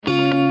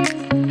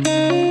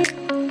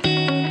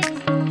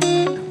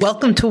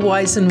Welcome to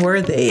Wise and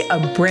Worthy,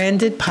 a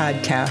branded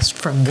podcast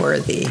from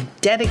Worthy,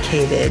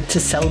 dedicated to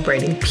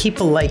celebrating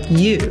people like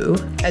you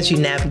as you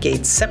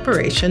navigate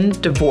separation,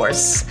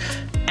 divorce,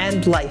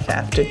 and life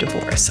after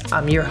divorce.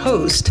 I'm your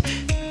host,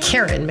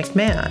 Karen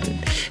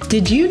McMahon.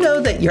 Did you know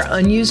that your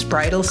unused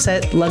bridal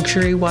set,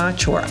 luxury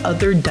watch, or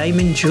other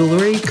diamond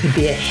jewelry could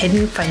be a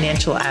hidden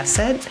financial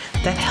asset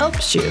that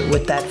helps you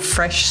with that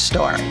fresh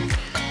start?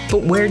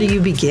 But where do you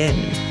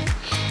begin?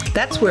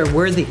 That's where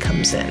Worthy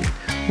comes in.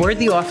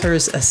 Worthy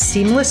offers a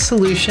seamless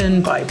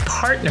solution by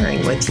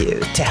partnering with you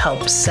to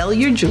help sell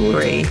your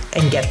jewelry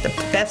and get the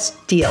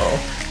best deal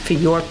for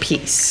your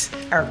piece.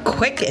 Our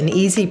quick and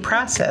easy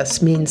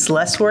process means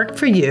less work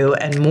for you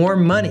and more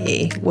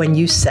money when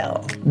you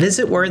sell.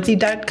 Visit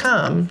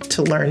worthy.com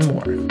to learn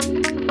more.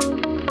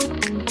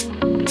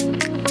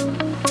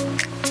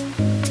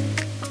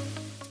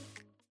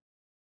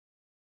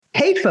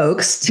 Hey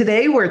folks,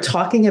 today we're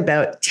talking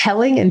about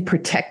telling and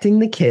protecting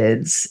the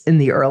kids in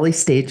the early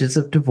stages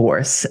of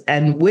divorce.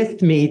 And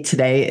with me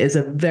today is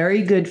a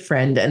very good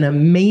friend, an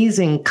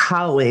amazing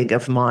colleague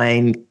of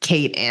mine,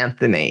 Kate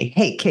Anthony.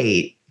 Hey,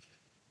 Kate.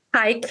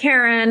 Hi,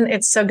 Karen.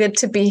 It's so good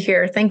to be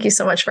here. Thank you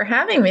so much for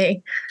having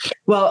me.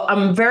 Well,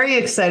 I'm very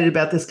excited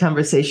about this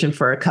conversation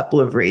for a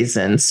couple of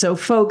reasons. So,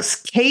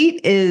 folks,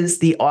 Kate is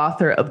the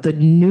author of the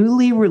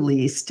newly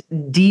released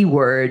D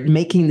Word,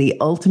 Making the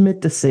Ultimate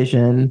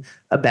Decision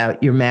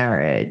About Your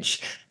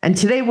Marriage. And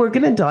today we're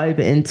going to dive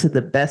into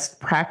the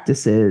best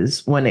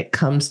practices when it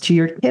comes to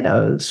your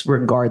kiddos,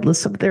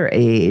 regardless of their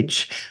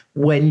age,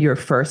 when you're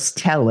first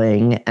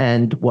telling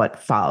and what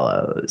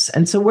follows.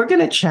 And so we're going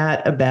to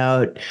chat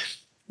about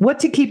what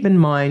to keep in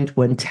mind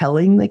when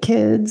telling the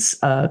kids,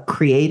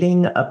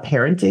 creating a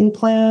parenting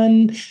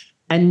plan,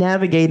 and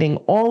navigating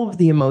all of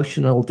the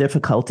emotional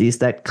difficulties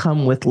that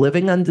come with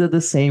living under the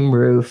same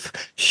roof,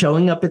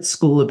 showing up at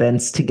school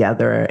events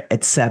together,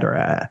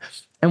 etc.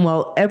 And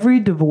while every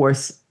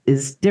divorce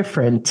is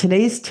different,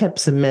 today's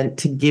tips are meant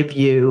to give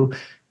you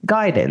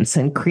guidance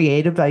and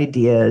creative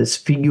ideas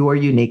for your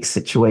unique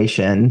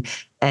situation.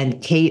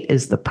 And Kate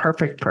is the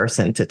perfect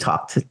person to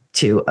talk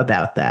to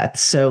about that.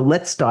 So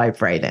let's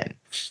dive right in.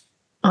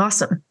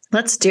 Awesome.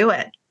 Let's do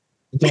it.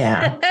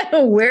 Yeah.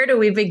 Where do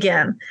we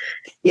begin?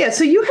 Yeah.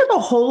 So you have a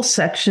whole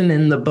section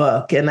in the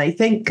book, and I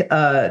think,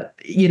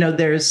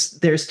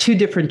 there's two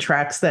different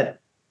tracks that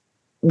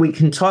we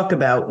can talk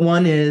about.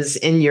 One is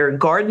in your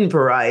garden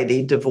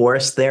variety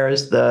divorce,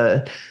 there's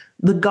the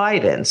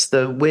guidance,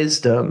 the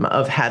wisdom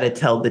of how to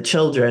tell the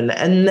children.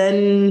 And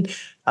then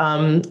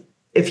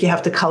if you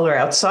have to color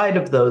outside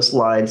of those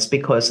lines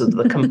because of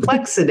the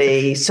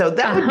complexity. So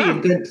that would be a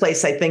good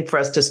place, I think, for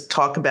us to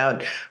talk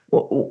about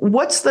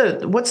what's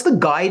the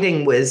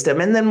guiding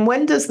wisdom, and then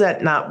when does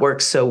that not work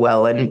so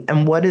well,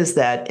 and what does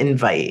that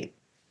invite?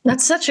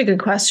 That's such a good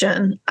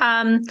question.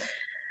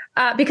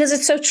 Because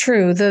it's so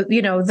true.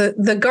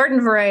 The garden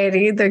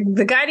variety,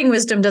 the guiding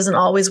wisdom doesn't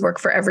always work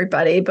for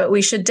everybody, but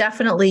we should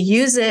definitely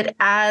use it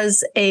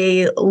as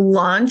a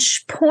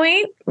launch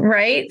point,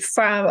 right?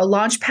 From a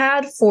launch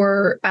pad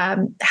for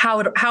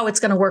how it's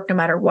going to work no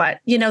matter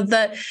what.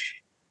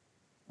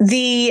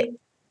 The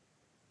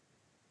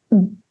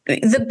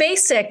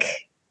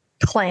basic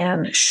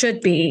plan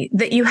should be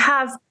that you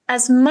have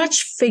as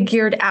much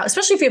figured out,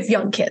 especially if you have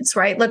young kids,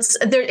 right?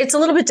 It's a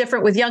little bit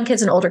different with young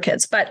kids and older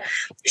kids, but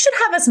you should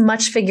have as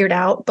much figured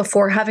out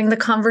before having the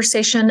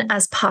conversation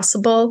as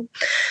possible,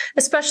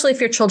 especially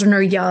if your children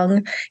are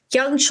young.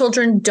 Young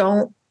children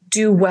don't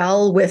do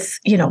well with,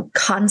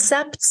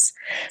 concepts.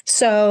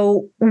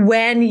 So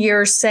when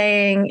you're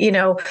saying,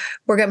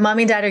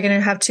 mommy and dad are going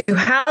to have two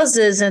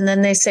houses, and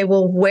then they say,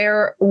 well,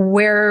 what's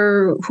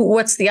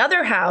the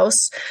other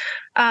house?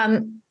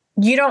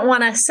 You don't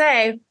want to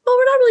say, well,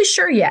 we're not really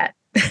sure yet,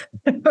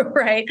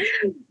 right?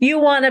 You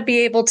want to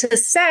be able to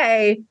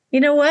say, you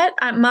know what,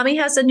 mommy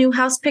has a new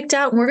house picked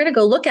out and we're going to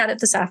go look at it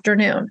this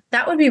afternoon.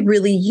 That would be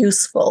really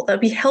useful. That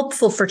would be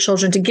helpful for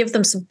children to give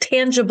them some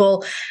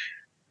tangible.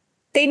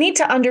 They need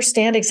to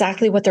understand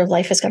exactly what their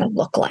life is going to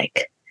look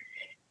like.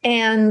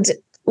 And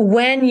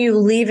when you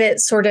leave it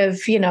sort of,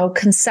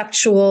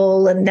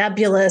 conceptual and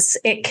nebulous,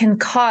 it can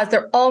cause,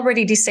 they're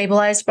already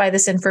destabilized by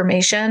this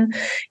information.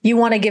 You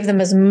want to give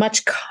them as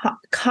much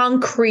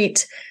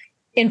concrete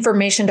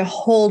information to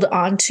hold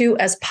on to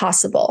as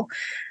possible.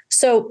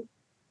 So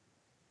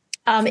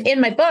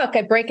in my book,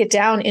 I break it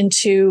down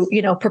into,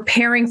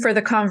 preparing for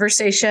the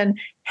conversation,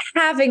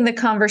 having the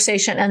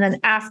conversation, and then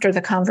after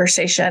the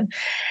conversation.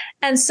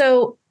 And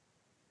so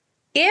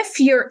if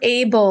you're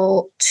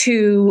able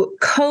to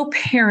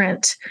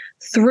co-parent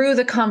through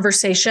the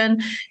conversation,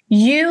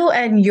 you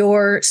and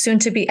your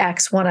soon-to-be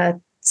ex want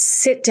to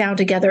sit down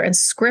together and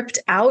script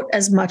out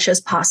as much as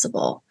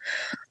possible.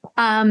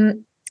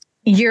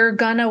 You're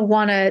going to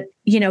want to,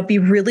 be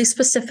really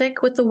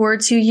specific with the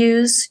words you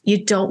use.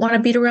 You don't want to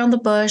beat around the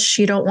bush.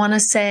 You don't want to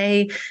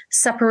say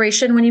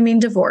separation when you mean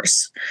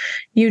divorce.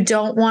 You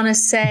don't want to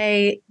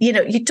say, you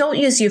don't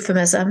use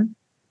euphemism.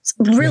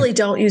 Really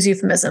don't use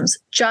euphemisms.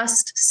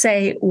 Just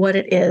say what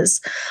it is.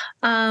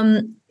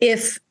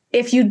 If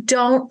if you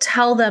don't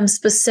tell them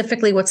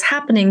specifically what's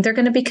happening, they're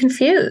going to be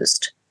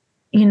confused.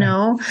 You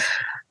know,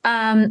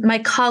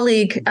 my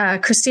colleague,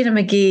 Christina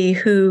McGee,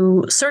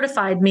 who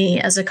certified me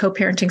as a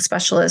co-parenting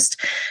specialist,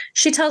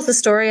 she tells the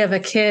story of a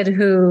kid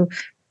who,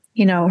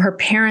 you know, her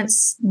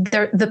parents,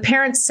 the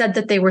parents said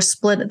that they were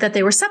split, that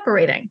they were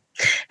separating,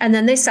 and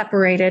then they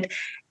separated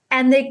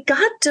and they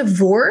got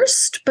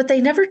divorced, but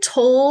they never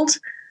told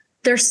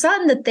their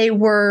son that they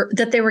were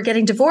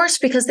getting divorced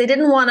because they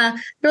didn't want to.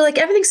 They're like,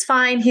 everything's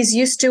fine. He's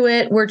used to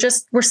it. We're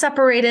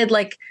separated.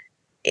 Like,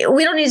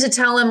 we don't need to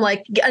tell him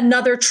like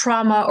another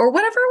trauma or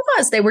whatever it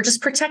was. They were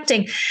just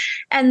protecting.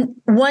 And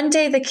one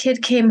day the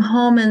kid came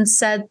home and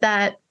said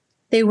that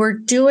they were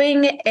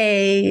doing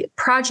a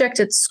project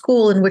at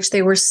school in which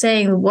they were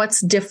saying what's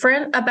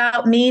different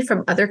about me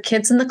from other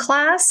kids in the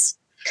class.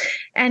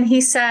 And he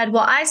said,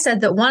 well, I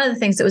said that one of the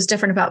things that was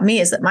different about me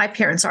is that my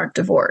parents aren't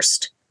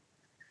divorced.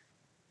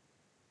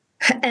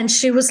 And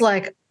she was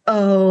like,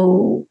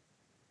 oh,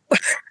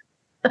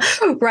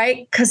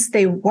 right? Because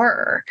they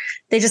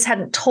just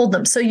hadn't told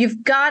them. So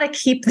you've got to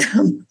keep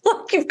them,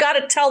 you've got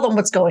to tell them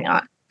what's going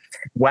on.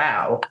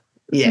 Wow.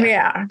 Yeah.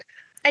 Yeah.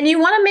 And you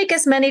want to make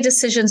as many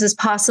decisions as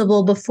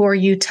possible before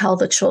you tell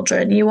the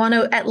children. You want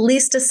to at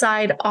least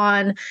decide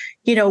on,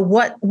 you know,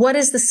 what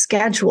is the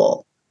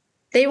schedule?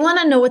 They want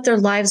to know what their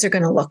lives are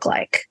going to look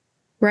like.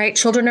 Right?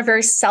 Children are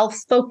very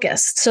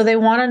self-focused. So they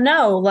want to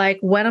know, like,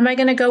 when am I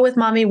going to go with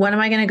mommy? When am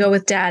I going to go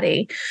with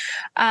daddy?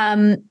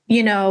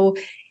 You know,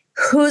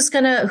 who's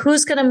going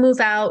to move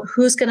out?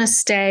 Who's going to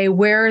stay?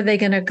 Where are they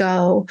going to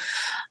go?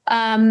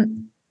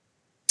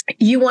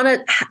 You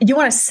want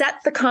to set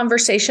the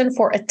conversation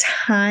for a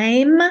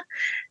time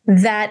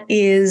that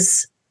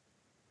is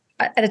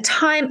at a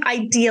time,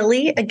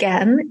 ideally,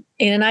 again,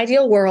 in an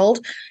ideal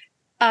world,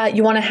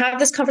 you want to have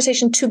this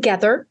conversation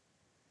together.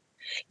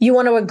 You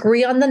want to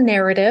agree on the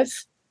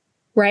narrative,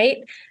 right?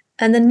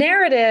 And the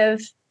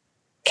narrative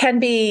can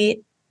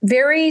be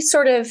very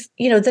sort of,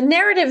 you know, the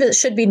narrative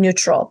should be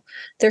neutral.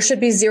 There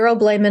should be zero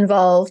blame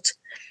involved.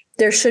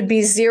 There should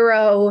be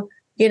zero,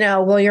 you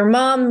know, well, your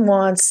mom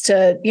wants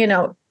to, you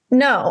know,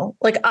 no,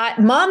 like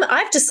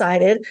I've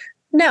decided,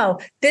 no,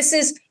 this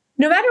is,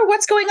 no matter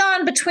what's going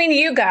on between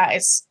you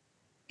guys,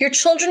 your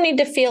children need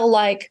to feel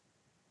like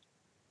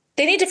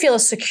they need to feel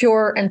as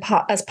secure and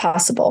as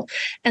possible.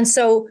 And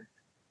so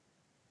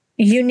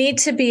you need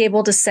to be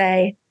able to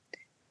say,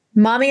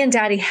 mommy and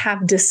daddy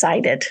have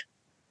decided,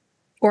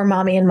 or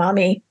mommy and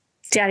mommy,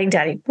 daddy and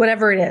daddy,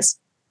 whatever it is.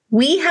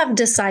 We have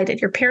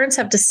decided, your parents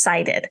have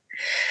decided.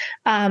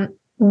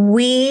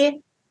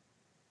 We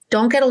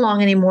don't get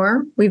along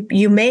anymore.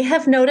 You may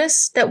have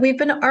noticed that we've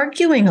been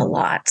arguing a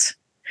lot,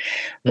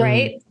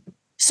 right?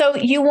 So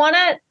you want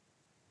to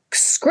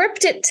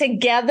script it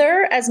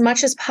together as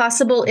much as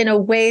possible in a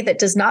way that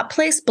does not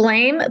place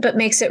blame, but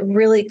makes it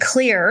really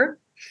clear.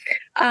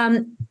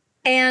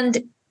 And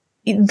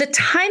the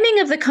timing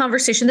of the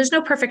conversation, there's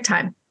no perfect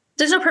time.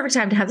 There's no perfect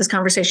time to have this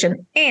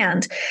conversation.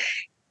 And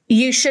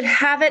you should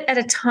have it at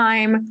a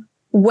time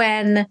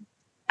when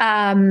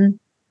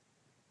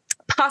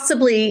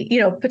possibly, you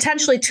know,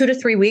 potentially 2 to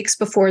 3 weeks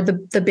before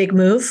the big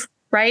move,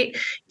 right?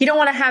 You don't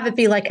want to have it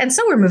be like, and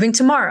so we're moving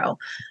tomorrow.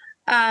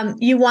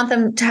 You want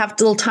them to have a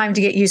little time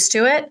to get used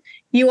to it.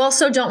 You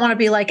also don't want to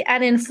be like,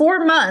 and in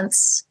 4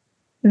 months,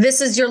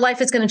 your life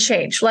is going to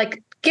change.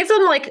 Like, give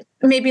them like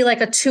maybe like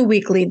a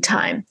 2-week lead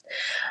time.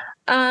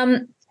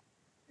 And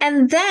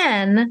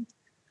then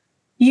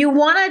you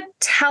want to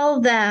tell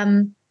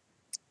them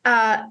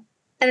at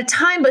a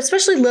time, but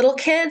especially little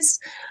kids,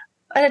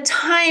 at a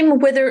time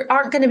where there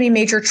aren't going to be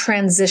major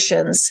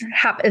transitions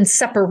and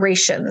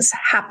separations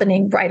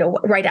happening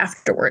right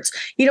afterwards.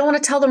 You don't want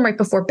to tell them right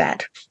before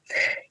bed.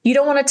 You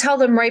don't want to tell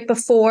them right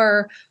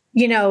before,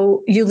 you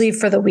know, you leave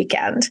for the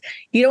weekend.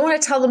 You don't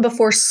want to tell them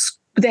before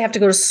they have to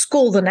go to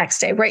school the next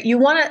day, right? You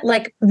want to,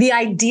 like, the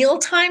ideal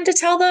time to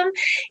tell them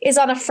is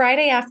on a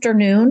Friday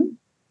afternoon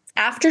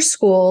after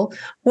school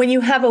when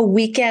you have a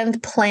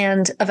weekend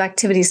planned of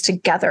activities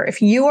together.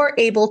 If you are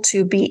able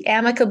to be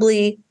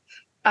amicably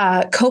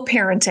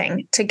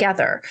co-parenting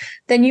together,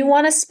 then you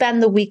want to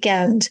spend the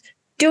weekend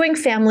doing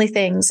family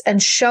things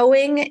and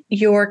showing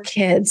your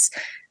kids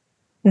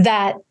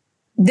that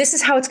this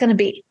is how it's going to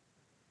be.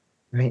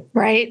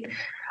 Right.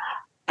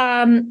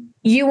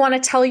 You want to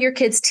tell your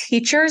kids'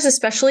 teachers,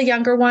 especially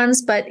younger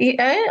ones, but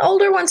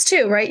older ones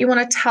too, right? You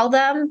want to tell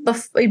them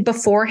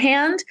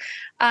beforehand,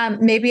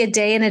 maybe a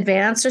day in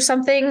advance or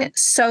something,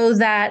 so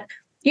that,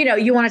 you know,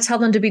 you want to tell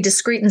them to be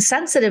discreet and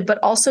sensitive, but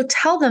also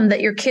tell them that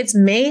your kids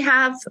may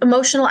have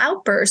emotional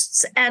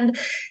outbursts, and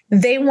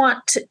they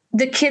want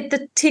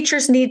the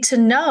teachers need to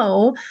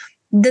know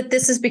that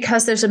this is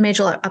because there's a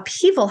major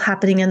upheaval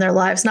happening in their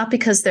lives, not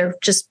because they're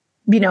just,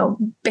 you know,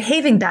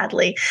 behaving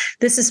badly.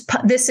 This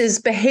is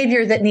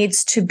behavior that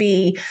needs to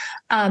be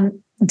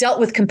dealt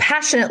with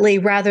compassionately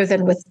rather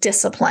than with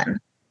discipline.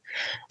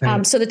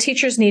 Right. So the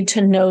teachers need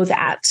to know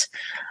that.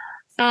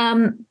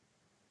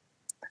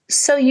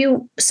 So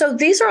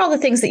these are all the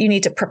things that you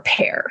need to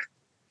prepare,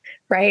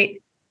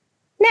 right?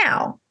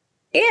 Now,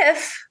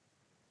 if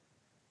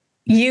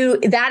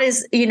that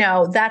is,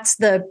 that's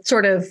the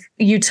sort of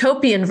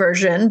utopian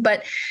version.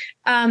 But,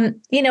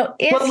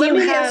 if let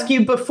me ask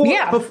you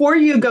before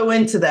you go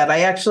into that,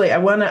 I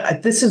want to,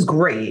 this is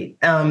great.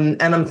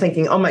 And I'm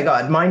thinking, oh my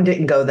God, mine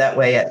didn't go that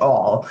way at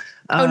all.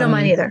 Oh, no,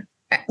 mine either.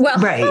 Well,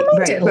 mine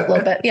did a little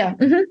bit. Yeah.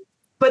 Mm-hmm.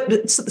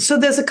 But so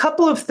there's a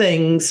couple of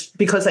things,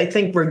 because I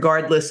think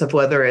regardless of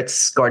whether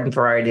it's garden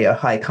variety or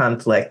high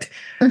conflict,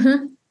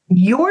 mm-hmm.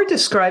 you're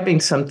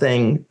describing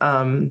something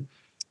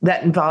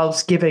that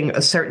involves giving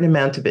a certain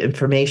amount of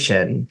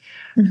information.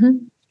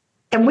 Mm-hmm.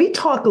 Can we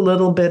talk a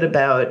little bit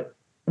about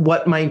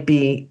what might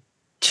be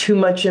too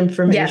much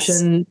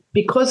information? Yes.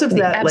 Because of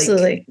that?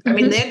 Absolutely. I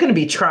mean, they're going to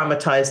be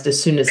traumatized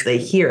as soon as they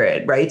hear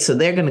it, right? So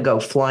they're going to go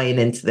flying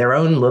into their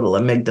own little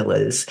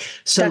amygdalas.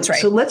 So, that's right.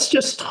 So let's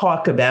just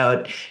talk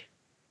about,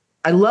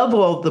 I love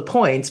all the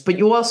points, but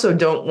you also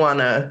don't want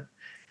to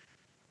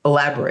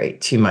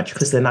elaborate too much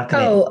because they're not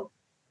going to. Oh,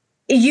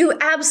 you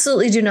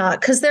absolutely do not.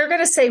 Because they're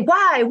going to say,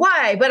 why?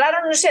 But I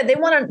don't understand.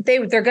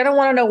 They're going to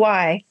want to know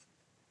why.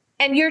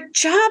 And your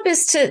job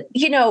is to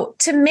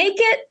make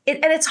it,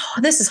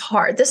 and this is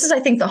hard. This is, I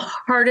think, the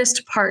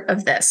hardest part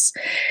of this.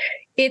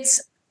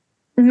 It's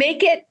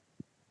answer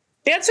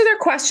their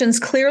questions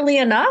clearly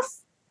enough,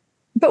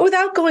 but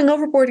without going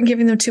overboard and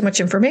giving them too much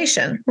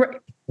information. Right.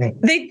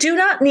 They do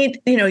not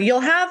need, you'll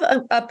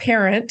have a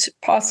parent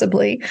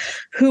possibly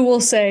who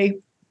will say,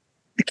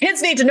 the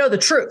kids need to know the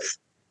truth.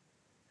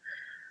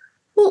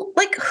 Well,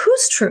 like,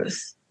 whose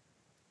truth?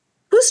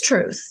 Whose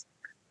truth?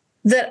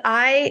 That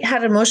I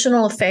had an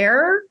emotional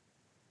affair?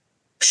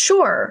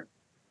 Sure.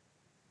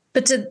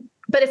 But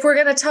if we're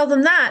going to tell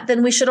them that,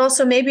 then we should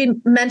also maybe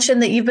mention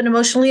that you've been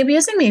emotionally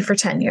abusing me for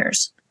 10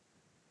 years.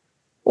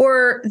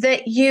 Or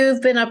that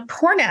you've been a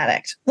porn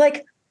addict.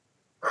 Like,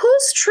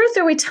 whose truth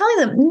are we telling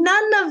them?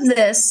 None of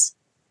this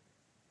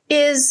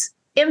is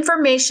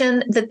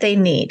information that they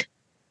need.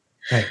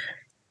 Right.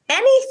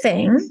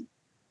 Anything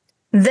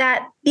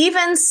that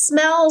even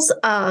smells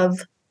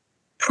of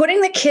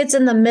putting the kids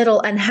in the middle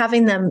and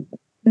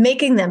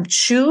making them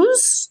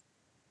choose,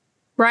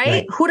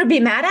 right? Who to be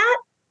mad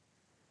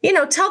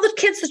at? Tell the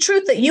kids the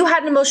truth that you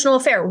had an emotional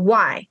affair.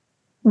 Why?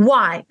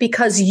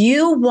 Because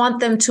you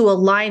want them to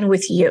align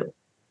with you.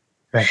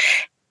 Right.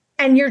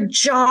 And your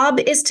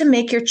job is to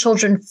make your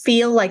children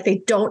feel like they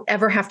don't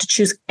ever have to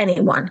choose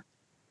anyone.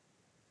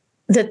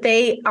 That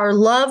they are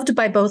loved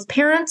by both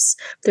parents,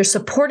 they're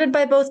supported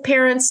by both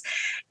parents,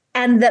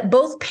 and that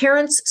both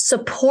parents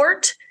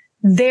support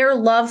their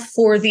love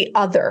for the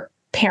other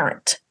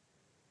parent.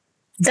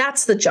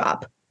 That's the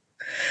job.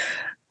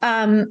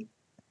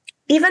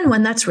 Even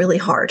when that's really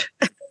hard.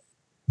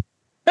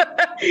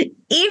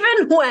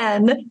 Even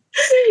when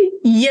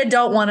you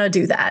don't want to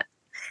do that.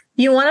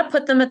 You want to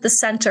put them at the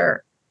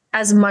center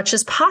as much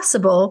as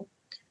possible,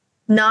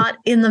 not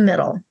in the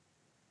middle.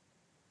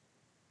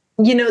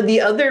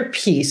 The other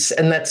piece,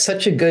 and that's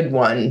such a good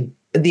one,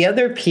 the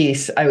other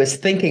piece I was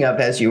thinking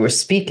of as you were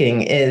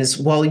speaking is,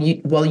 while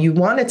you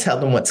want to tell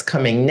them what's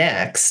coming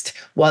next,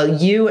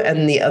 while you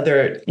and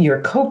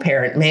your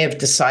co-parent may have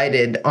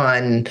decided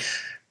on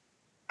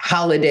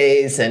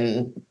holidays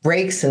and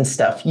breaks and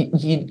stuff,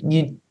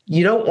 you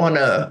don't want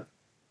to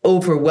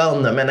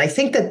overwhelm them. And I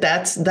think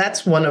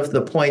that's one of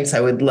the points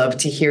I would love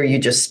to hear you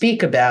just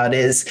speak about,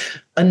 is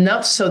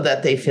enough so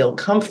that they feel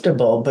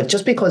comfortable. But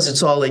just because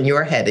it's all in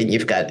your head and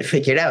you've got it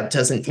figured out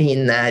doesn't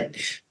mean that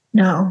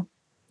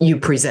you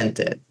present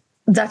it.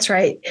 That's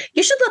right.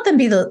 You should let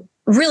them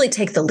really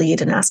take the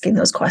lead in asking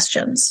those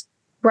questions,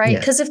 right?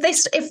 Because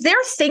if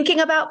they're thinking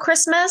about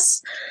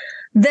Christmas,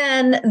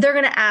 then they're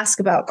going to ask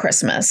about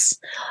Christmas.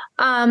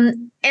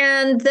 And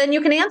then you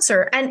can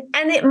answer. And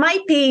it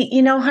might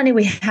be, honey,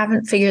 we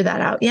haven't figured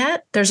that out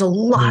yet. There's a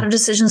lot of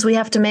decisions we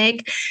have to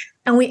make,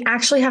 and we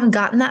actually haven't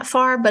gotten that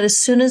far. But as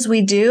soon as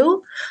we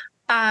do,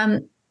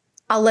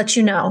 I'll let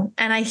you know.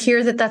 And I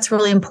hear that that's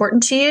really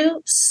important to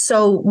you.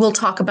 So we'll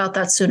talk about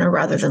that sooner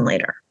rather than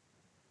later.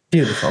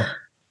 Beautiful.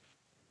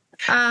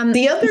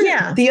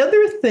 The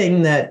other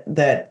thing that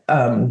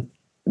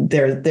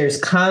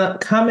there's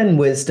common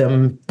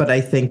wisdom, but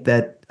I think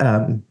that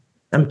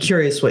I'm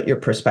curious what your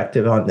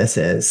perspective on this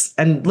is.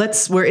 And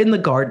we're in the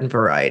garden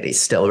variety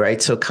still,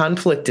 right? So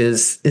conflict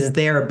is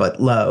there,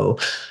 but low.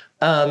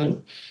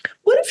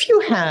 What if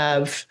you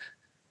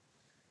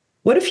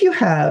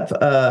have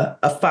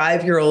a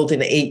 5-year-old, an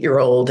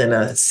 8-year-old, and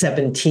a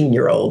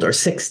 17-year-old or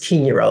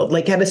 16-year-old?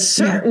 Like, at a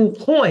certain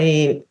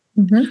point,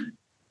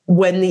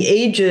 when the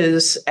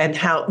ages and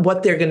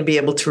what they're going to be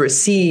able to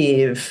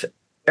receive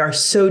are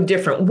so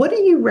different, what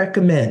do you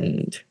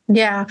recommend?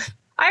 Yeah,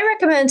 I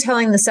recommend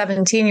telling the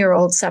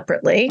 17-year-old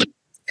separately,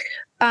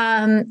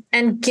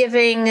 and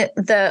giving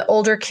the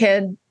older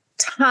kid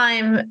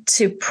time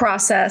to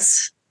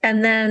process,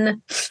 and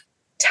then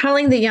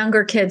telling the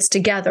younger kids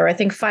together. I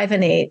think 5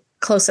 and 8,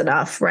 close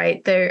enough,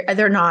 right?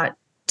 They're not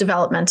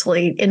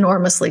developmentally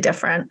enormously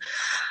different.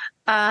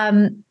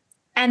 And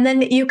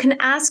then you can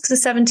ask the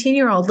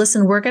 17-year-old,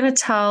 listen, we're going to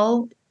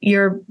tell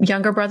your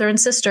younger brother and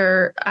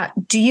sister,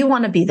 do you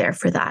want to be there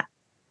for that?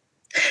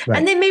 Right.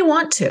 And they may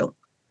want to.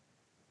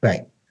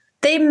 Right.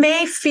 They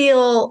may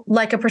feel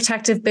like a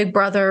protective big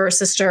brother or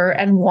sister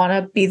and want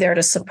to be there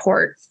to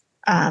support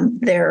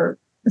their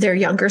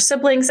younger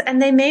siblings,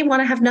 and they may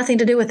want to have nothing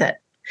to do with it.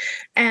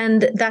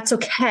 And that's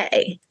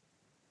okay.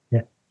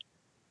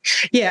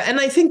 Yeah.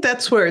 And I think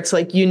that's where it's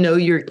like,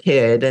 your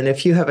kid. And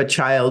if you have a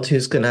child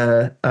who's going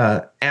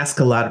to ask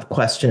a lot of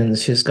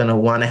questions, who's going to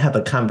want to have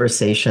a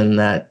conversation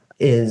that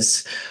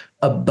is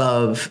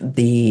above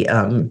the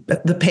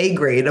pay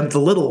grade of the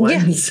little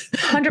ones,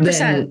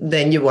 100%.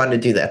 Then you want to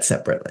do that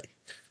separately.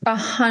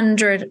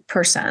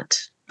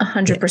 100%.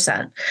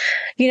 100%.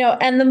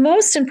 And the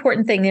most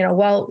important thing,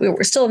 while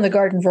we're still in the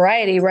garden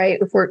variety, right?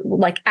 If we're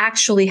like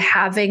actually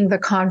having the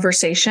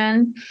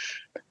conversation,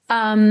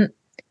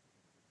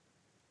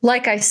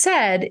 like I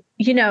said,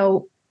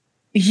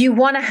 you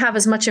want to have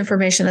as much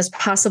information as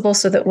possible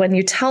so that when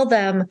you tell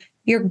them,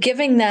 you're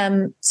giving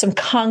them some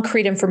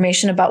concrete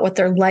information about what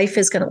their life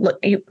is going to look.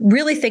 You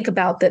really think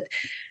about that.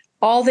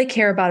 All they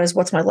care about is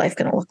what's my life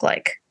going to look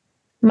like.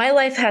 My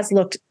life has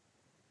looked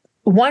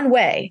one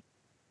way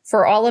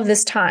for all of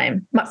this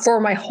time, for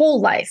my whole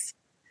life.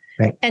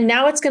 Right. And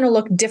now it's going to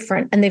look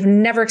different. And they've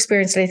never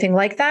experienced anything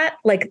like that.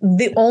 Like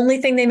the only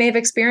thing they may have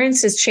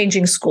experienced is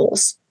changing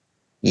schools.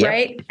 Yep.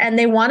 Right. And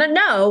they want to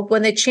know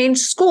when they change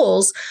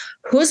schools,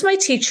 who's my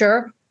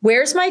teacher?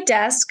 Where's my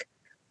desk?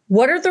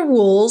 What are the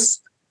rules?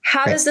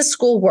 How does this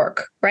school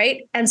work?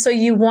 Right. And so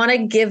you want to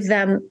give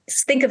them,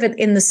 think of it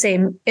in the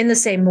same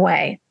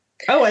way.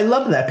 Oh, I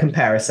love that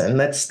comparison.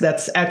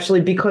 That's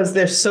actually because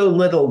there's so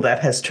little that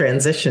has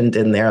transitioned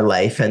in their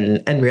life,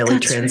 and really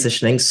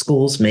transitioning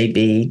schools may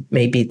be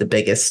the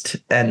biggest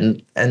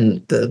and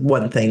the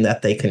one thing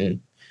that they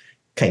can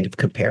kind of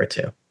compare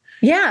to.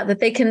 Yeah, that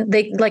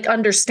they like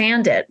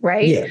understand it,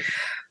 right? Yeah.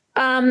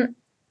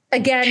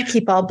 Again,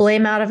 keep all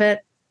blame out of it.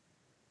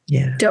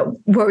 Yeah.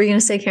 What were you going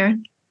to say,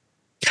 Karen?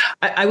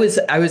 I was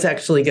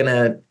actually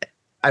gonna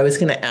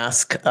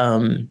ask.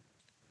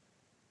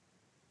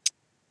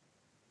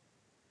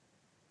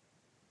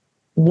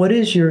 What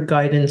is your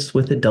guidance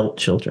with adult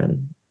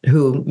children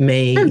who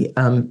may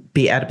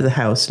be out of the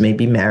house, may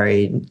be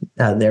married,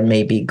 there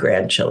may be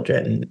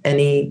grandchildren?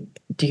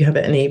 Do you have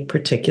any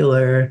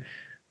particular?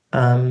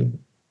 Well,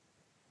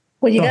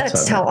 you got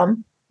to tell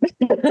them.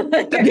 You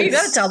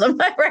got to tell them,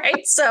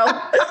 right? So,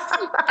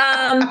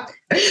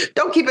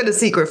 don't keep it a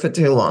secret for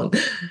too long.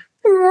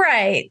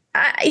 Right.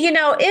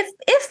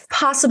 If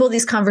possible,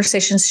 these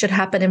conversations should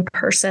happen in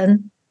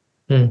person.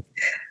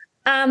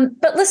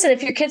 But listen,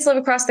 if your kids live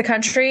across the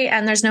country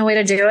and there's no way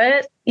to do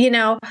it,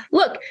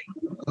 look,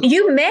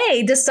 you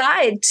may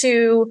decide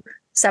to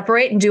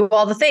separate and do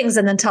all the things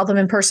and then tell them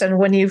in person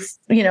when you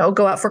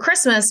go out for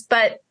Christmas.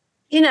 But,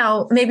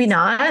 maybe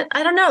not.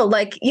 I don't know.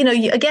 Like,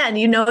 again,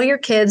 your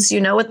kids,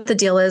 what the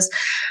deal is.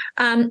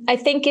 I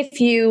think if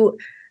you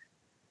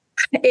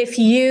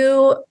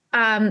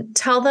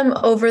tell them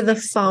over the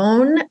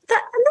phone,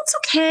 that's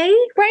okay,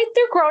 right?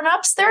 They're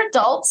grownups, they're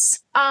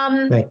adults.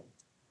 Right.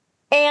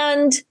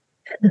 And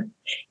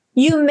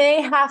you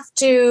may have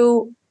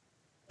to,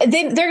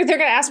 they're going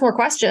to ask more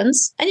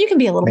questions, and you can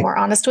be a little more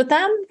honest with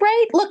them,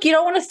 right? Look, you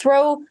don't want to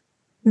throw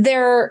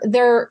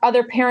their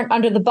other parent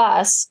under the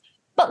bus,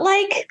 but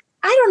like,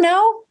 I don't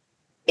know,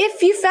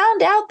 if you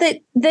found out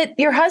that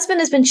your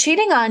husband has been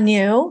cheating on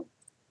you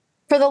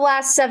for the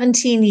last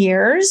 17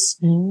 years,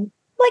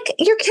 like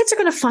your kids are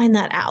going to find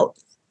that out.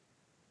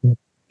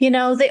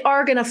 They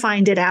are going to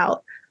find it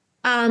out.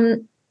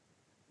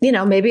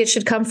 Maybe it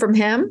should come from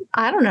him.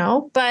 I don't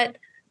know. But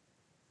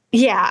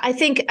yeah, I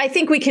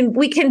think we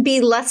can be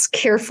less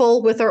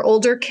careful with our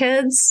older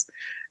kids.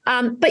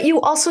 But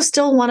you also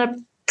still want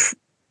to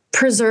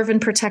preserve and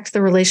protect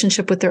the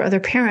relationship with their other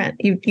parent,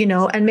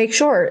 and make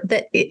sure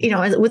that,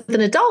 with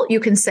an adult, you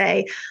can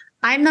say,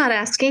 I'm not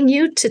asking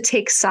you to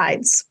take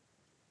sides.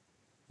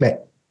 Right.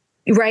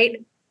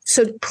 Right.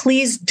 So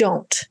please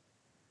don't.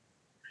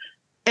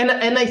 And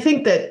I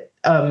think that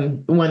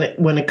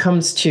when it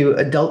comes to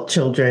adult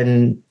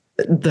children,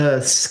 the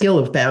skill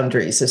of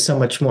boundaries is so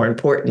much more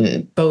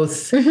important.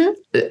 Both,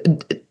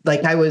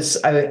 like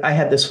I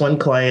had this one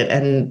client,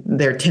 and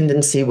their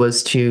tendency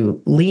was to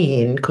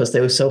lean, because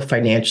they were so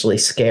financially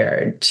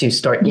scared, to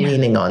start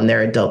leaning on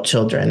their adult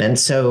children. And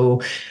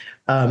so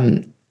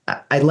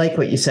I like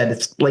what you said.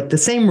 It's like the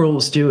same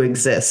rules do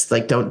exist.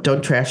 Like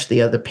don't trash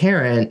the other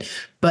parent,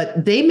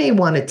 but they may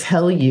want to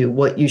tell you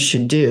what you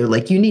should do.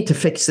 Like, you need to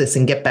fix this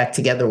and get back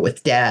together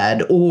with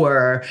dad,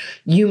 or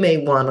you may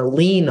want to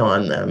lean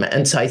on them.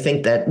 And so I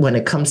think that when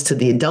it comes to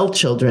the adult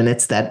children,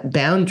 it's that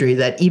boundary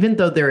that even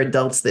though they're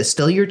adults, they're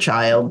still your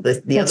child.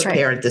 The other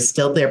parent is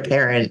still their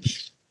parent.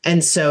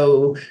 And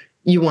so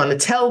you want to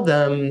tell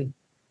them,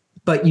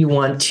 but you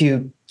want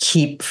to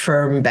keep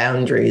firm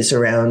boundaries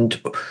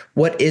around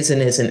what is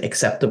and isn't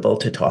acceptable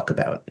to talk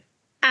about.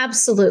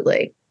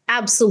 Absolutely.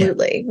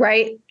 Absolutely. Yeah.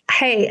 Right.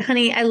 Hey,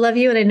 honey, I love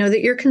you. And I know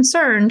that you're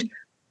concerned.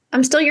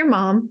 I'm still your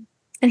mom,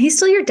 and he's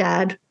still your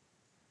dad.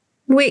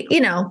 We're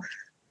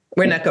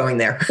not going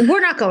there.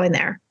 We're not going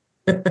there.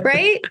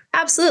 Right?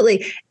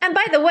 Absolutely. And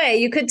by the way,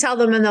 you could tell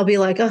them and they'll be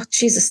like, oh,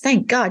 Jesus,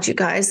 thank God, you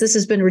guys, this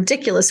has been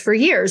ridiculous for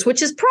years,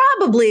 which is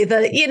probably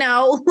the,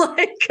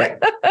 like, Right.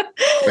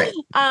 Right.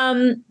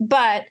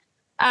 But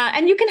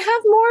and you can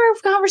have more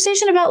of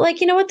conversation about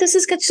like, you know what, this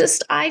is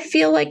just, I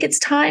feel like it's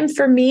time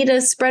for me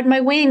to spread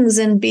my wings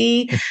and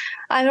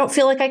I don't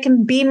feel like I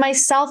can be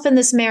myself in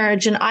this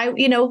marriage. And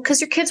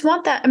because your kids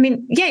want that. I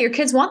mean, yeah, your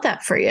kids want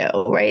that for you,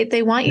 right?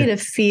 They want you to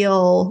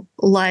feel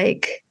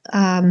like,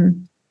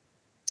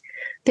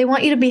 they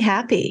want you to be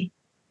happy,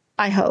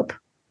 I hope.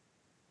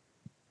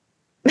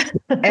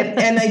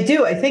 and I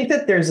do. I think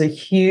that there's a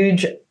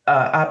huge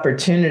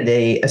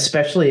opportunity,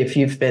 especially if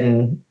you've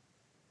been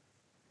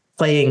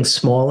playing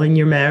small in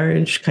your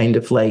marriage, kind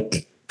of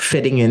like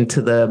fitting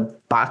into the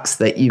box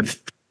that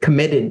you've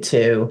committed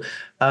to.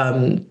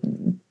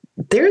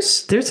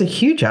 There's a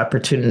huge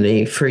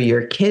opportunity for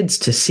your kids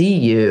to see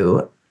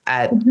you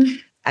at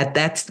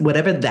that,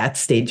 whatever that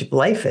stage of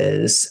life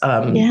is,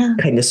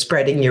 kind of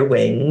spreading your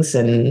wings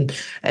and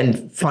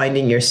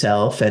finding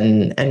yourself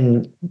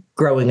and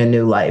growing a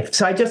new life.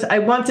 So I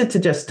wanted to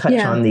just touch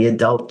on the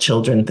adult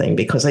children thing,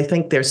 because I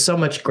think there's so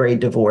much gray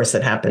divorce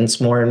that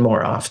happens more and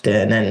more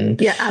often.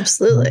 And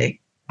absolutely.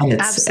 And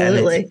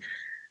absolutely.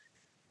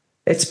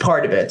 It's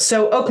part of it.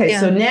 So, okay.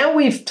 So now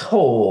we've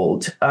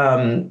told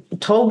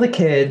the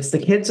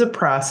kids are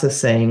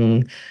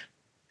processing.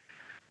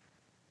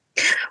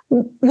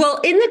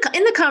 Well, in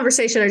the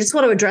conversation, I just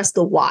want to address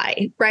the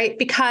why, right?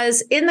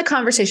 Because in the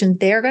conversation,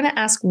 they're going to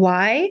ask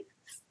why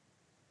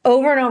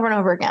over and over and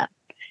over again.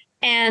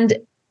 And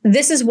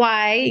this is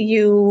why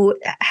you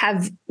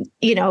have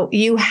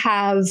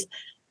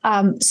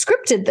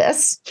scripted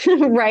this,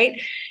 right?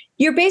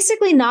 You're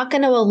basically not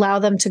going to allow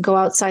them to go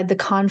outside the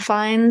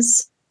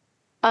confines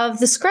of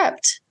the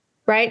script,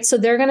 right? So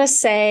they're going to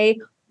say,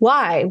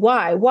 why,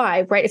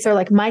 right? If they're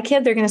like my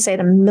kid, they're going to say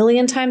it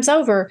 1,000,000 times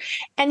over.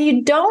 And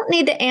you don't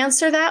need to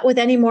answer that with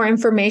any more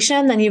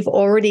information than you've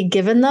already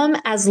given them,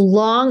 as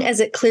long as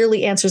it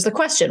clearly answers the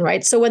question,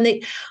 right? So when they're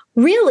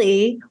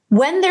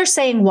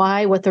saying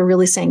why, what they're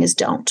really saying is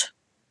don't.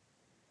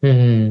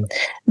 Mm-hmm.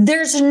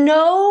 There's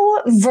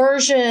no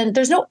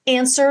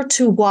answer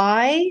to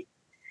why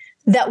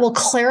that will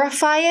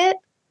clarify it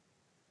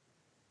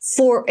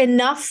for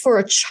enough for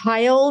a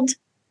child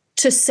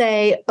to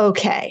say,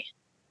 okay.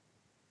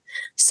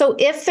 So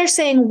if they're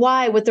saying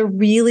why, what they're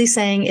really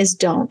saying is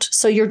don't.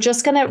 So you're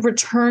just going to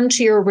return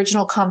to your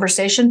original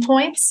conversation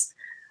points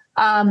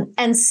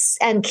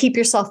and keep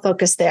yourself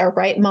focused there,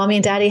 right? Mommy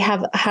and daddy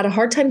have had a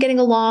hard time getting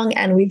along,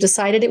 and we've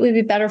decided it would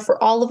be better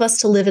for all of us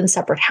to live in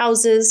separate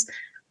houses.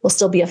 We'll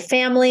still be a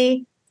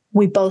family.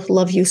 We both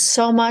love you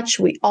so much.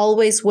 We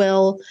always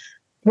will,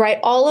 right?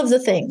 All of the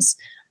things.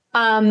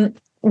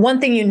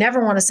 One thing you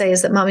never want to say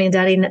is that mommy and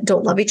daddy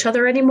don't love each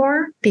other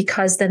anymore,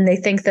 because then they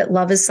think that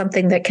love is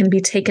something that can be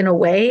taken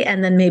away,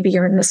 and then maybe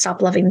you're going to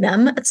stop loving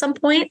them at some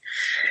point.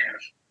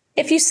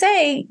 If you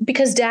say,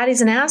 because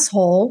daddy's an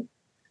asshole,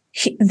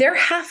 they're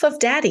half of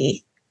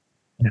daddy.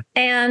 Yeah.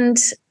 And,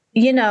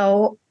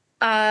 they're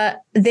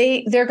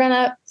going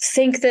to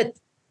think that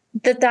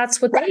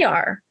that's what they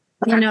are,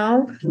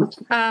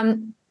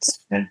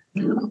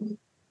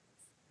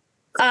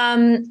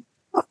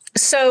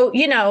 So,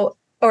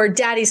 or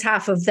daddy's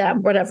half of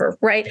them, whatever,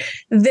 right?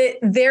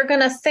 They're going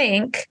to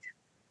think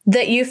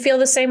that you feel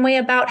the same way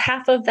about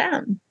half of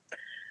them,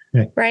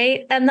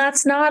 right? And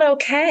that's not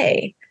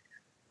okay.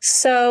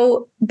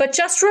 So, but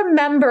just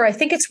remember, I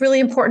think it's really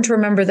important to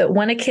remember that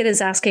when a kid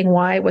is asking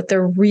why, what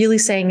they're really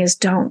saying is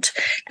don't.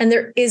 And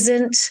there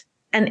isn't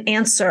an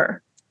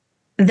answer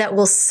that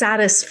will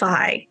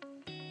satisfy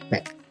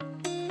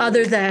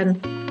other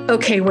than,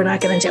 okay, we're not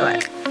going to do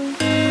it.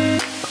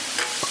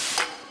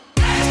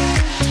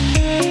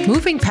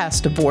 Moving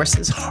past divorce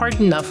is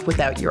hard enough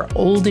without your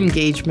old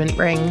engagement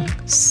ring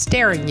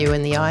staring you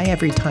in the eye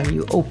every time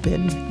you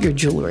open your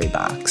jewelry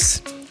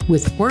box.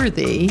 With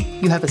Worthy,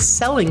 you have a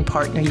selling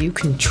partner you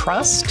can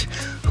trust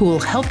who will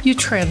help you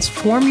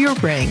transform your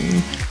ring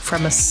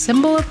from a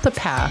symbol of the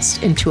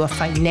past into a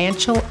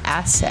financial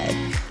asset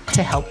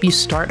to help you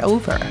start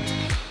over.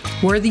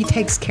 Worthy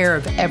takes care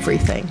of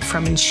everything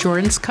from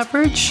insurance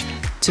coverage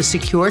to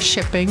secure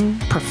shipping,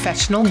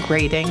 professional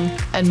grading,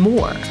 and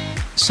more.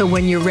 So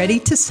when you're ready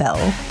to sell,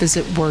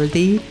 visit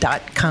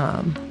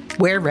worthy.com.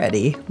 We're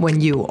ready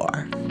when you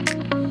are.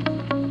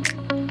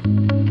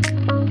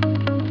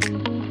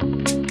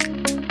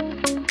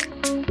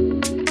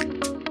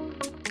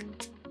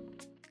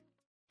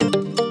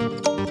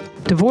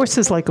 Divorce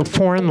is like a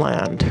foreign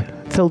land,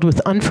 filled with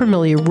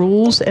unfamiliar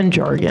rules and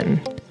jargon,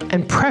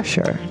 and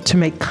pressure to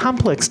make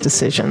complex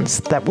decisions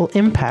that will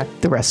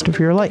impact the rest of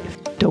your life.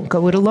 Don't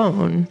go it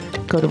alone.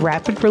 Go to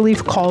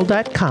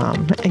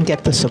rapidreliefcall.com and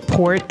get the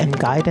support and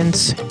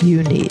guidance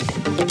you need.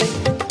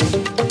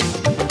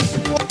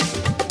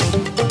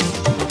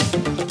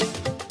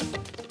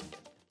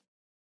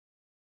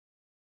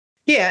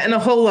 Yeah, and a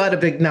whole lot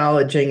of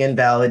acknowledging and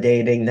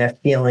validating their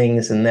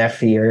feelings and their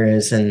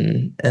fears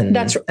and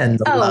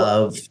the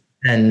love.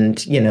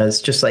 And,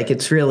 it's just like,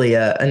 it's really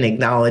an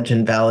acknowledge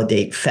and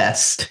validate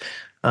fest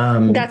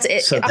That's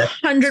it. So that,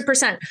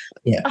 100%.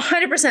 yeah.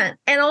 100%.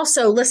 And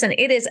also, listen,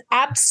 it is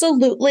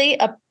absolutely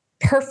a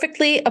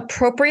perfectly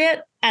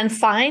appropriate and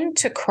fine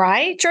to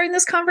cry during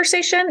this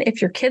conversation.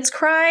 If your kids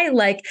cry,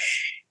 like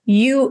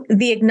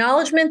the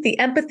acknowledgement, the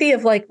empathy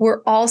of like,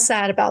 we're all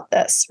sad about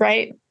this,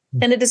 right?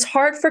 And it is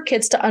hard for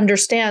kids to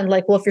understand,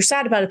 like, well, if you're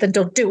sad about it, then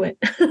don't do it.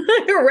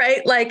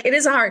 Right? Like, it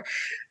is hard.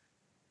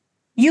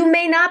 You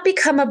may not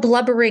become a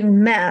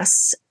blubbering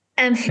mess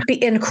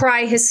and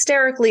cry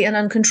hysterically and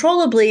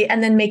uncontrollably,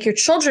 and then make your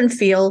children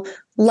feel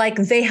like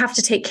they have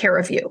to take care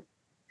of you.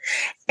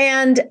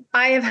 And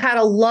I have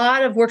had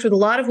worked with a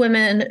lot of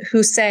women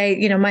who say,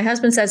 you know, my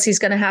husband says he's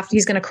going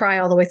to cry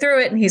all the way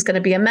through it and he's going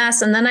to be a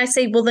mess. And then I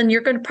say, well, then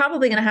you're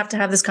probably going to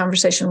have this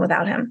conversation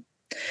without him.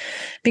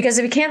 Because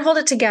if he can't hold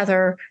it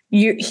together,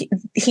 he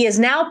is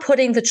now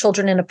putting the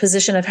children in a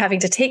position of having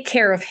to take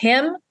care of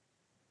him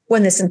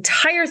when this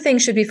entire thing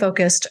should be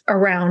focused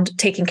around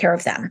taking care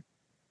of them.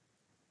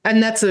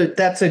 And that's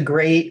a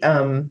great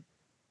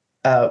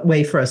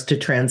way for us to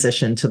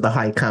transition to the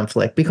high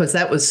conflict, because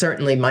that was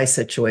certainly my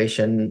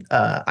situation.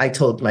 I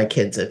told my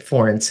kids at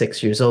 4 and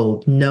 6 years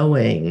old,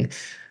 knowing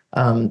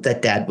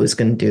that dad was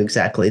going to do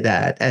exactly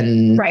that.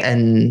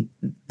 And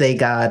they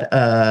got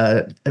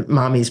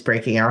mommy's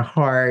breaking our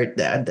heart,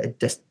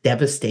 just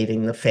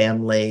devastating the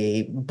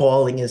family,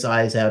 bawling his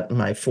eyes out in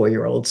my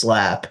 4-year-old's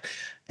lap.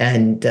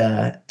 And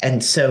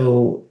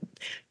so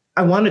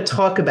I want to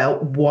talk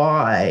about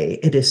why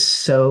it is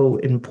so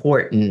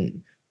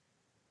important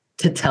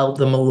to tell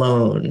them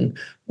alone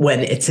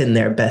when it's in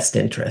their best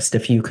interest.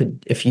 If you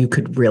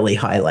could really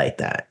highlight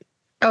that.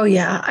 Oh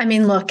yeah. I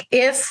mean, look,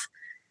 if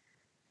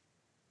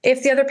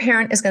the other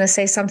parent is going to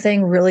say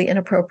something really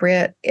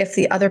inappropriate, if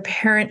the other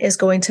parent is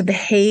going to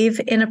behave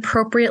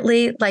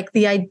inappropriately, like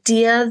the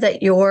idea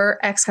that your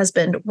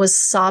ex-husband was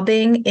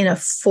sobbing in a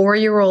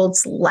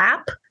 4-year-old's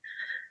lap,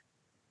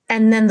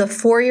 and then the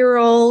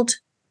 4-year-old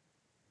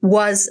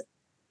was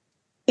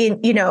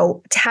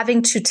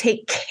having to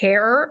take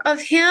care of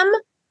him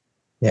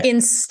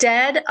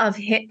instead of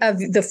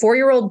the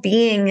 4-year-old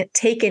being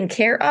taken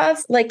care of.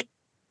 Like,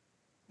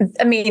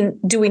 I mean,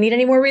 do we need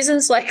any more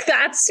reasons? Like,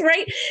 that's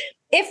right.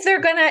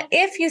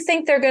 If you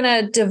think they're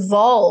gonna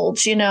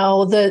divulge,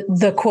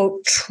 the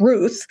quote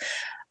truth,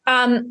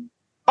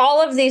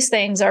 all of these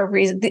things are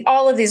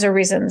all of these are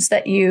reasons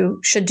that you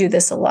should do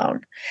this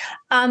alone.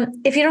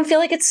 If you don't feel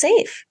like it's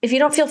safe, if you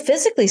don't feel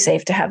physically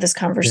safe to have this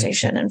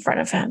conversation in front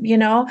of him,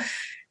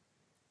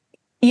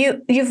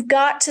 you've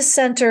got to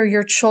center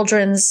your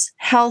children's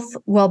health,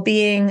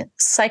 well-being,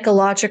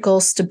 psychological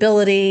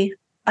stability,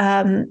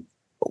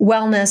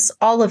 wellness,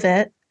 all of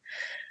it,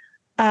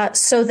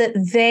 so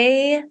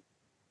that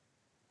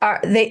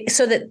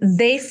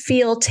they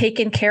feel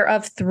taken care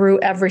of through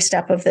every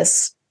step of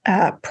this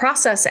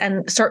process,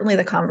 and certainly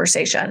the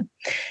conversation.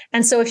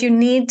 And so if you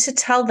need to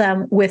tell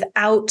them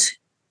without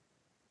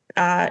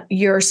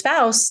your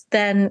spouse,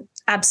 then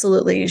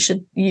absolutely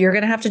you're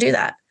going to have to do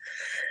that.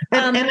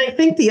 And I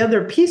think the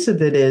other piece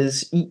of it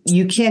is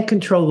you can't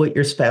control what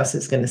your spouse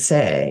is going to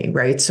say,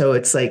 right? So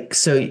it's like,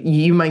 so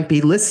you might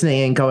be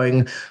listening and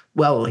going,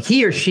 well,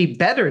 he or she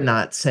better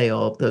not say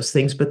all of those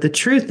things. But the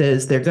truth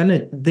is they're going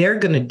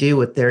to do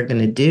what they're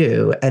going to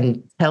do.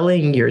 And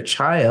telling your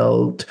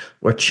child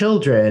or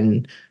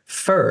children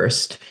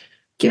first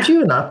gives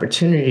you an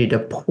opportunity to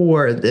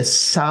pour this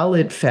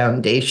solid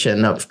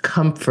foundation of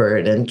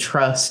comfort and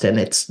trust, and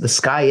the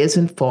sky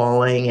isn't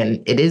falling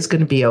and it is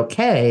going to be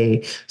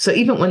okay. So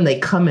even when they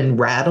come and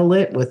rattle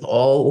it with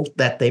all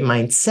that they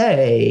might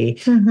say,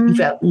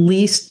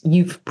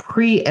 you've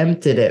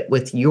preempted it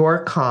with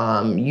your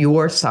calm,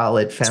 your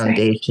solid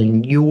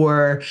foundation,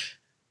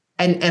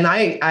 and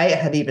I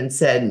had even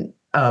said,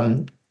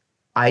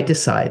 I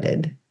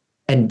decided,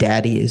 and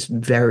Daddy is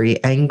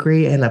very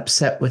angry and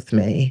upset with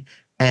me.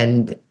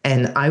 And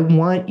I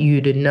want you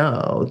to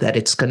know that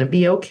it's going to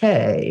be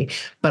okay.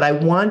 But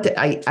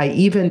I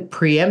even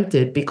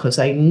preempted because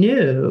I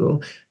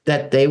knew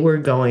that they were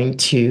going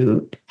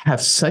to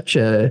have such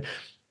a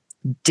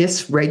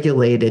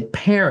dysregulated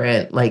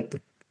parent, like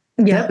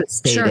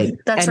devastated. Sure.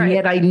 That's and right.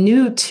 Yet I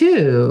knew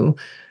too,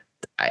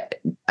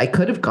 I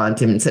could have gone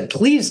to him and said,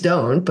 please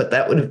don't, but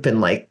that would have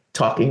been like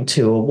talking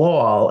to a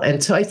wall.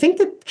 And so I think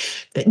that,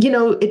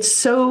 it's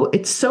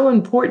so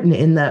important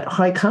in that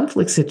high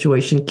conflict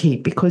situation,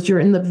 Kate, because you're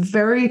in the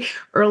very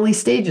early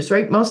stages,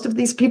 right? Most of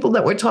these people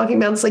that we're talking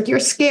about, it's like you're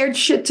scared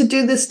shit to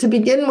do this to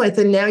begin with.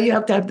 And now you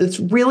have to have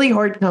this really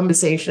hard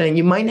conversation, and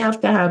you might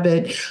have to have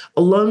it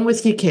alone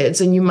with your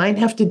kids, and you might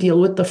have to deal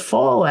with the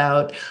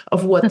fallout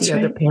of what the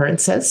other parent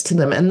says to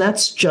them. And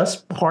that's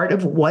just part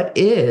of what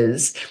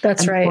is.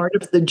 That's right. Part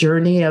of the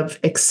journey of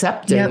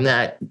accepting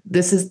that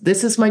this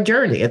is my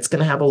journey. It's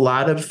going to have a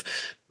lot of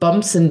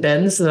bumps and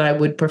bends that I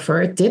would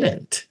prefer it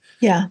didn't.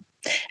 Yeah.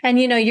 And,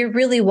 you're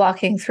really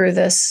walking through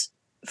this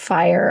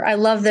fire. I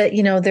love that,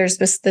 there's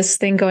this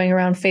thing going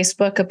around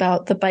Facebook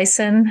about the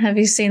bison. Have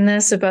you seen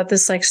this? About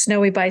this like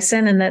snowy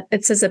bison, and that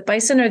it says that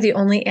bison are the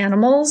only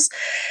animals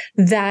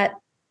that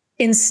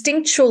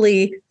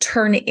instinctually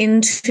turn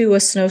into a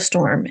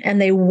snowstorm,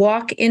 and they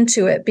walk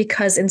into it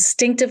because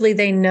instinctively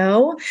they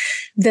know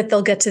that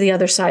they'll get to the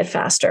other side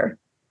faster.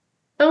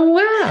 Oh,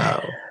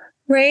 wow.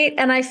 Right.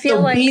 And I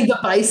feel like be the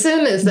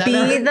bison, is that be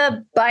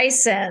the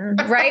bison,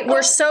 right?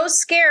 We're so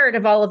scared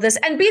of all of this,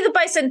 and be the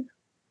bison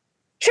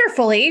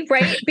carefully,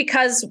 right?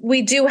 Because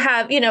we do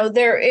have,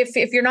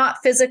 if you're not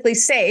physically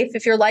safe,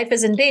 if your life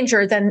is in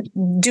danger, then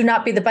do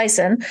not be the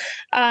bison.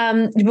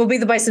 We'll be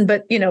the bison,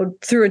 but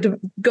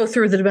go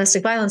through the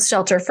domestic violence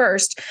shelter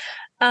first.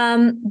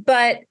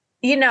 But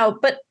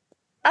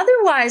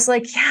otherwise,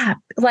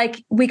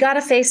 we got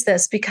to face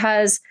this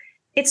because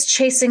it's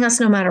chasing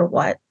us no matter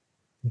what.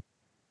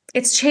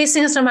 It's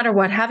chasing us no matter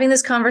what. Having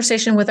this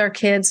conversation with our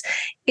kids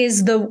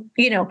is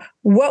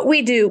what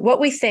we do, what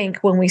we think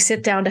when we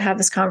sit down to have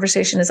this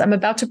conversation is, I'm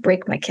about to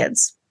break my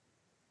kids.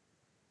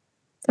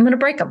 I'm going to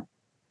break them.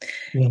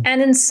 Yeah.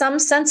 And in some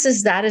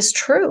senses, that is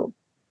true.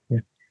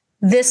 Yeah.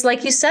 This,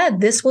 like you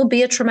said, this will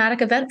be a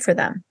traumatic event for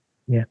them.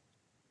 Yeah.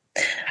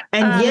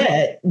 And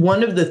yet,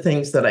 one of the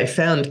things that I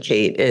found,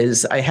 Kate,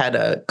 is I had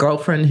a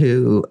girlfriend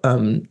who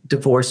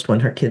divorced when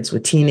her kids were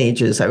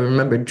teenagers. I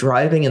remember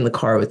driving in the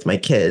car with my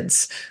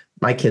kids.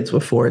 My kids were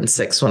 4 and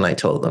 6 when I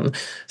told them.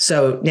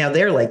 So now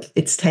they're like,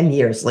 it's 10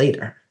 years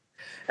later.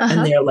 Uh-huh.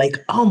 And they're like,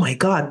 oh my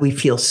God, we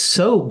feel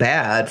so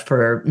bad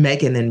for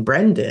Megan and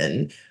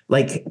Brendan.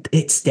 Like,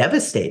 it's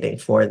devastating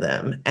for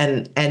them.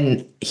 And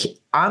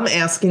I'm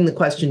asking the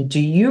question, do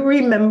you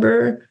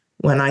remember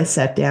when I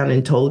sat down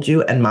and told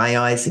you, and my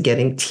eyes are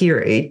getting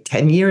teary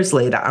 10 years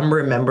later, I'm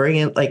remembering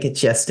it like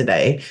it's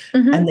yesterday.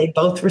 Mm-hmm. And they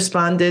both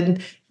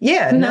responded,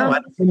 yeah, no, I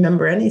don't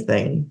remember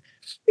anything.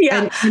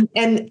 Yeah.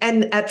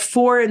 And at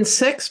 4 and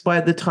 6,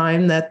 by the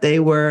time that they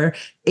were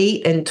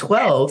 8 and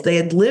 12, they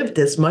had lived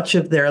as much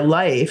of their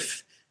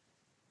life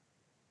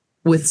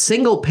with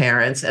single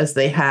parents as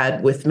they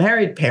had with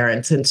married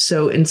parents. And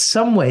so in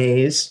some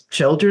ways,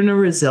 children are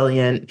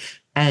resilient,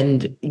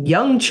 and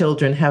young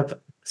children have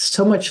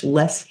so much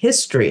less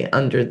history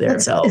under their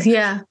belt.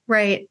 Yeah,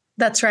 right.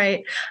 That's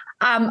right.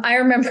 I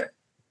remember,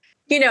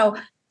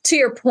 to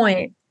your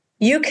point,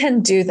 you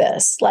can do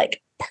this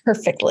like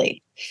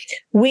perfectly.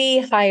 We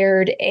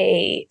hired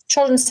a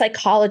children's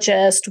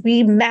psychologist.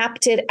 We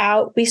mapped it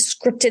out. We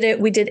scripted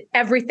it. We did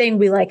everything.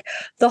 We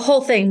the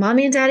whole thing.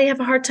 Mommy and daddy have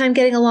a hard time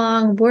getting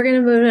along. We're going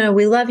to move.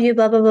 We love you,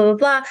 blah, blah, blah,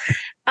 blah, blah.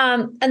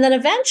 And then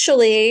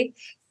eventually,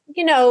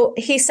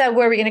 he said,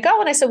 where are we going to go?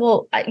 And I said,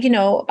 well,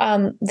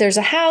 there's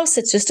a house.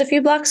 It's just a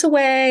few blocks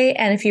away.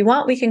 And if you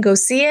want, we can go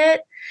see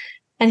it.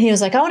 And he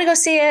was like, I want to go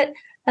see it.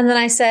 And then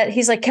I said,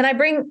 he's like,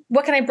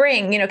 what can I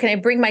bring? Can I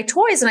bring my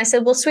toys? And I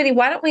said, well, sweetie,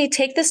 why don't we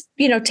take this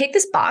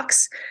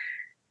box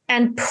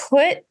and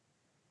put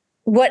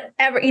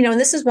whatever, and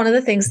this is one of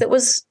the things that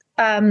was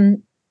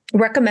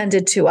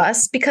recommended to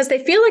us because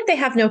they feel like they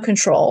have no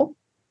control.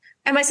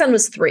 And my son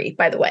was 3,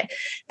 by the way.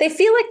 They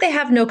feel like they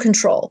have no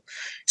control.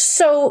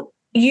 So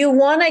you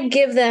want to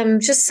give them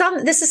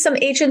this is some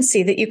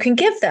agency that you can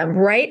give them,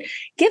 right?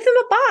 Give them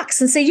a box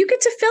and say, you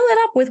get to fill it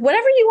up with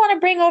whatever you want to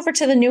bring over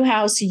to the new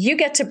house, you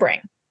get to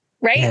bring,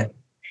 right? Yeah.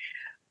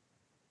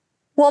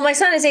 Well, my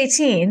son is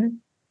 18.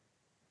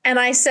 And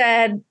I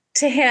said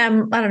to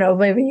him, I don't know,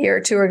 maybe a year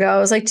or 2 ago, I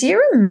was like, do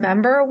you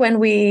remember when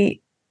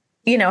we,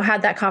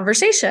 had that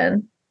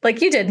conversation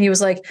like you did? And he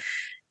was like,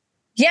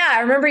 yeah,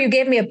 I remember you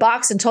gave me a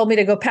box and told me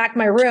to go pack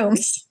my room.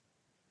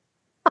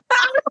 And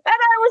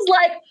I was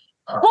like,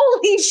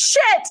 holy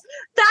shit,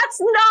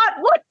 that's not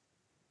what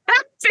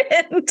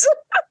happened.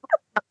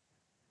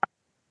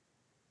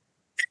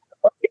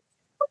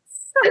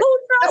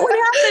 Not what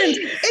happened.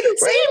 It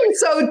seemed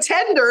so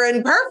tender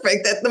and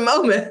perfect at the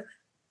moment.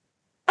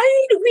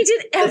 I mean, we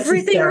did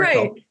everything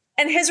right.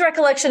 And his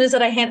recollection is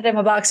that I handed him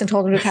a box and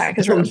told him to pack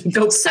his room.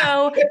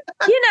 So,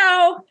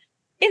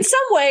 in some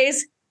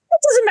ways,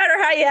 it doesn't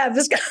matter how you have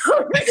this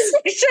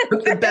conversation.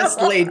 With the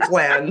best laid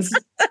plans.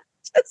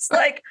 Just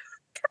like,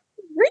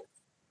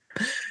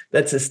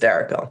 that's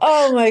hysterical.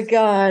 Oh my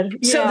God.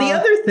 Yeah. So the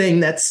other thing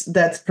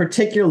that's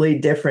particularly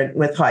different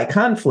with high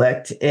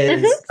conflict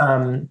is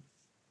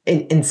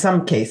in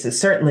some cases,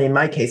 certainly in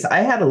my case, I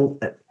had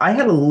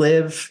to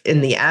live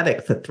in the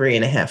attic for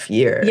 3.5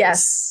 years.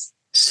 Yes.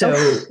 So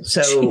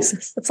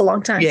Jesus, that's a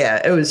long time.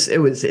 Yeah, it was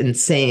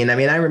insane. I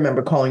mean, I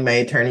remember calling my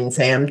attorney and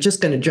saying, I'm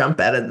just going to jump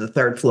out of the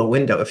 3rd floor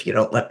window if you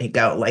don't let me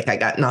go. Like I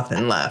got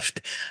nothing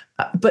left.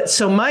 But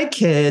so my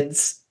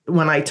kids,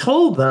 when I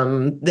told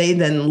them, they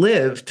then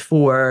lived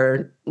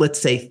for,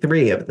 let's say,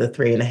 3 of the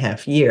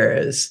 3.5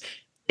 years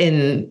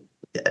in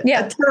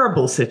a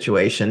terrible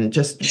situation,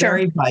 just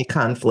very high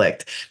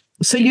conflict.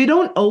 So you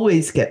don't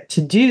always get to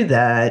do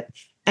that.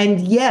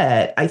 And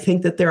yet, I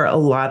think that there are a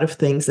lot of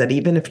things that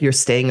even if you're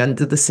staying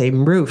under the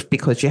same roof,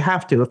 because you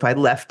have to, if I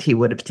left, he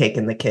would have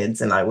taken the kids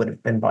and I would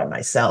have been by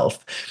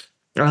myself.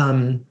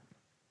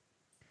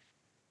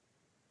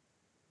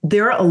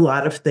 There are a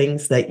lot of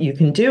things that you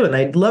can do. And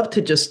I'd love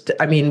to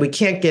we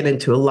can't get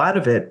into a lot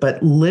of it,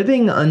 but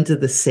living under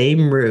the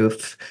same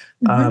roof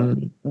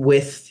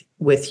with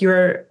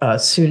your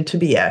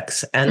soon-to-be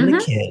ex and the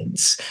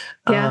kids,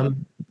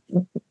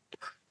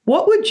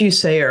 What would you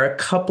say are a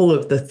couple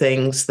of the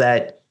things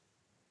that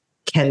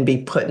can be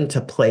put into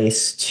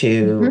place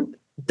to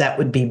that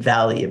would be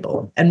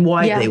valuable, and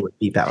why they would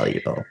be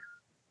valuable?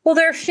 Well,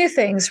 there are a few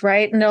things,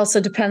 right? And it also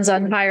depends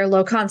on high or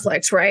low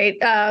conflicts,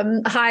 right?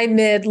 High,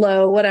 mid,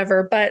 low,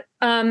 whatever. But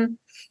I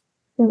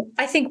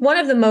think one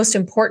of the most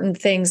important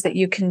things that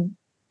you can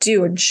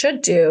do and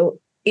should do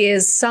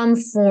is some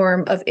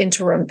form of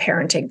interim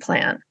parenting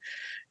plan.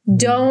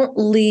 Don't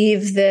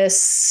leave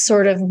this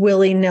sort of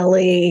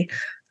willy-nilly,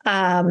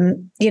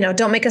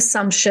 don't make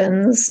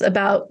assumptions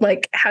about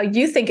like how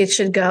you think it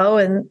should go.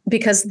 And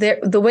because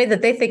the way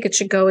that they think it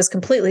should go is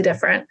completely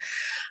different.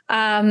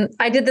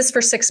 I did this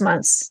for 6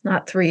 months,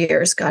 not 3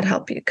 years. God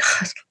help you.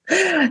 God,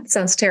 it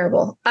sounds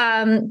terrible.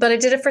 But I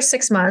did it for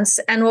 6 months.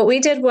 And what we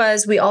did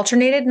was we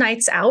alternated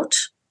nights out.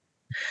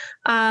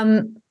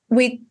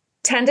 We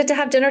tended to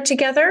have dinner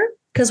together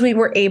because we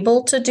were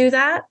able to do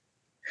that.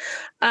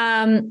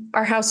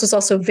 Our house was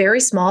also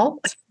very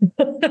small.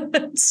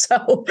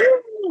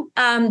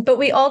 But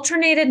we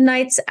alternated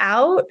nights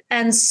out.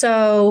 And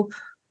so,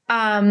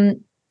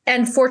 and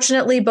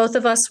fortunately, each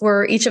of us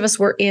were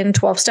in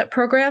 12-step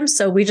programs.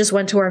 So we just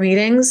went to our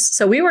meetings.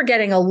 So we were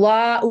getting there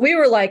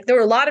were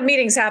a lot of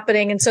meetings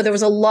happening. And so there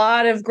was a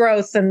lot of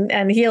growth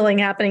and healing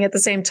happening at the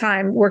same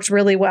time. Worked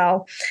really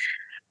well.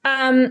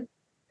 And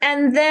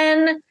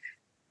then,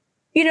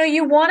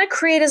 you want to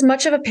create as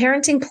much of a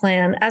parenting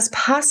plan as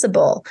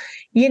possible.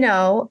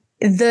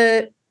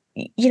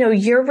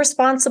 You're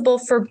responsible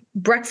for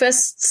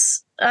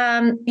breakfasts,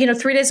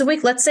 3 days a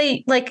week. Let's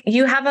say like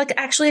you have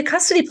actually a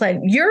custody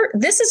plan.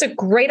 This is a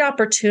great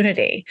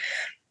opportunity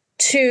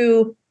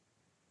to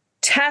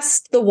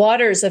test the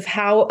waters of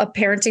how a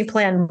parenting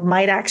plan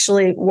might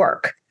actually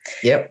work.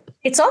 Yep.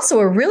 It's also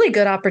a really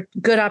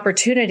good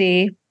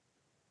opportunity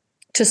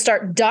to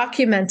start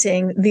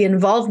documenting the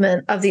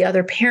involvement of the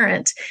other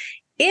parent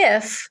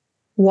if,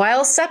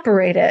 while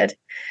separated,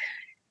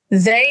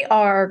 they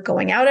are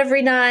going out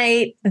every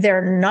night,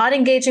 they're not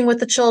engaging with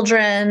the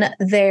children,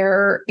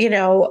 they're,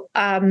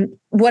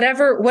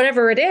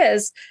 whatever it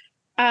is,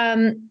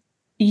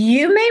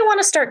 you may want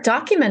to start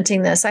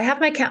documenting this. I have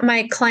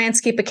my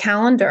clients keep a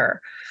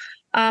calendar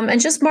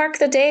and just mark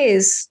the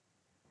days,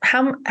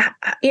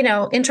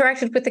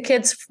 interacted with the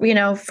kids,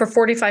 for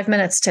 45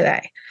 minutes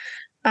today,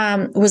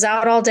 was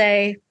out all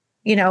day,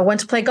 went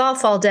to play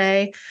golf all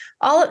day,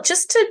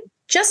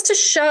 just to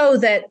show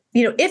that,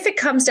 if it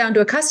comes down to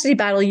a custody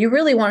battle, you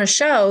really want to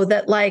show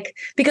that,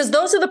 because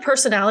those are the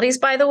personalities,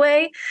 by the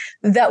way,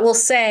 that will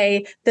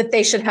say that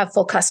they should have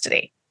full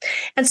custody.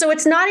 And so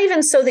it's not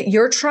even so that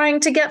you're trying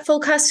to get full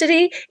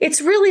custody.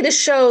 It's really to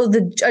show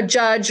a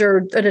judge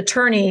or an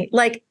attorney,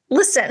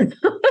 listen,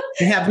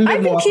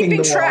 I've been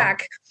keeping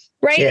track,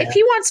 right? Yeah. If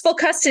he wants full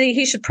custody,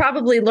 he should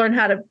probably learn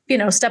how to,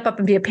 step up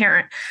and be a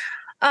parent.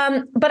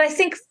 But I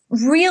think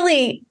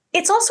really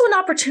it's also an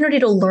opportunity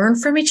to learn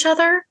from each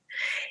other.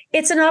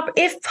 It's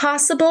if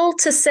possible,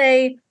 to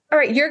say, all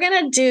right, you're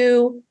going to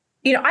do,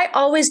 I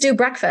always do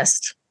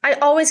breakfast. I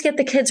always get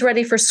the kids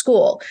ready for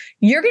school.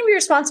 You're going to be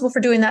responsible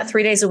for doing that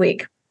 3 days a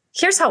week.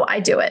 Here's how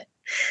I do it.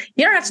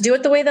 You don't have to do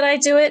it the way that I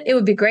do it. It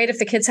would be great if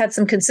the kids had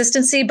some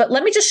consistency, but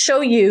let me just show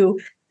you,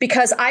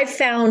 because I've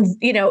found,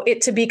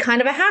 it to be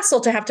kind of a hassle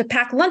to have to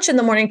pack lunch in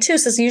the morning too.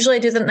 So usually I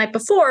do that the night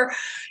before,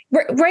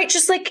 right?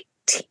 Just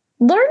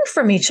learn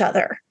from each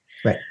other.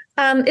 Right.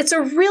 It's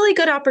a really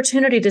good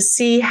opportunity to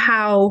see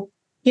how,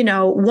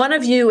 one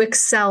of you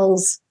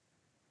excels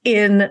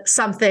in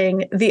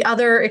something, the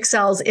other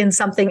excels in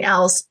something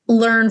else,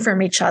 learn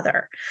from each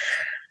other.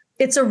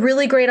 It's a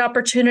really great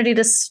opportunity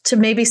to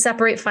maybe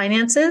separate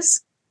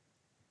finances.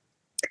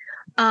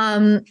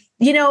 It's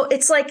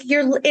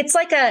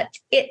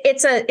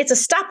a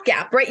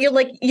stopgap, right?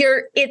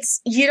 You're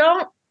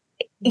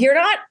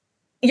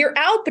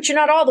out, but you're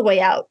not all the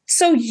way out.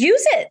 So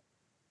use it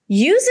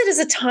as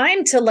a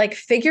time to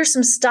figure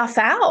some stuff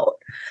out.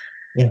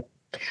 Yeah.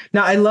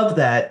 Now, I love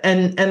that.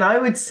 And I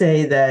would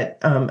say that,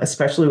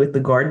 especially with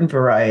the garden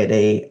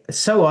variety,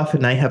 so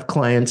often I have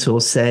clients who will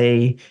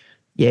say,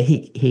 yeah,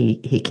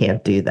 he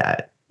can't do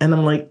that. And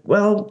I'm like,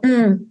 well,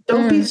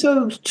 don't be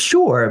so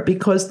sure,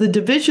 because the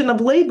division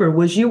of labor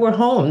was you were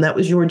home. That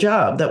was your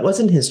job. That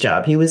wasn't his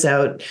job. He was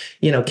out,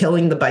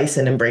 killing the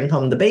bison and bring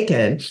home the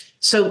bacon.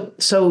 So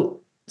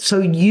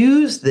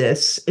use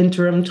this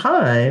interim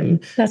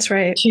time. That's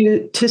right.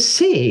 To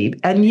see.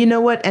 And you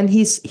know what? And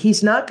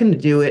he's not going to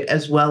do it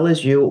as well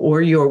as you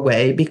or your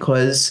way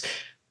because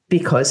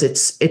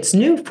it's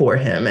new for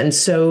him. And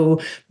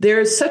so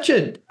there's such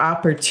an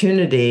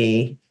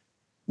opportunity,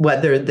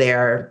 whether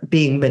they're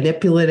being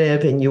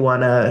manipulative and you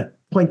want to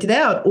point it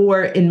out,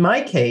 or in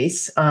my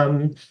case,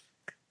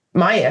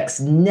 my ex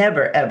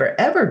never, ever,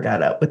 ever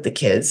got up with the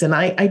kids. And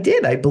I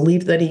did. I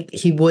believed that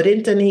he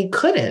wouldn't and he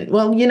couldn't.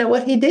 Well, you know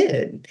what? He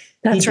did.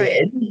 That's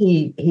right.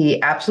 He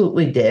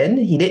absolutely did.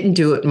 He didn't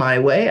do it my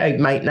way. I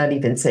might not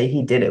even say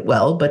he did it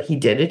well, but he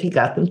did it. He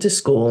got them to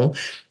school.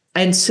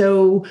 And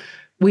so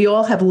we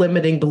all have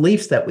limiting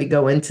beliefs that we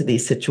go into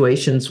these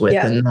situations with.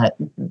 Yeah. And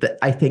that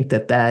I think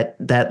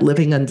that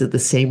living under the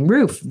same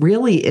roof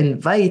really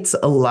invites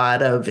a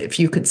lot of, if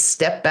you could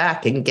step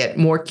back and get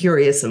more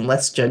curious and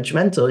less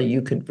judgmental,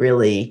 you could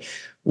really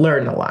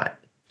learn a lot.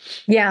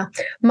 Yeah.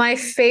 My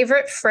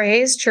favorite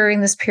phrase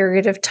during this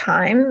period of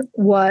time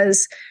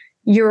was,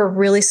 "You're a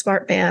really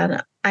smart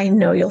man. I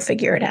know you'll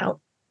figure it out."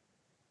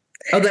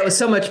 Oh, that was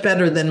so much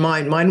better than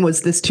mine. Mine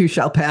was, "This too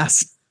shall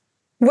pass."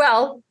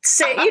 Well,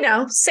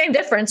 same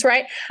difference,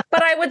 right?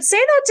 But I would say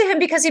that to him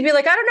because he'd be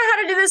like, "I don't know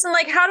how to do this. And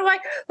like, how do I,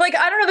 like,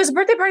 I don't know, there's a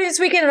birthday party this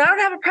weekend and I don't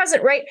have a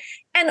present," right?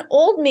 And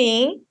old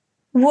me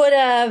would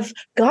have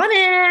gone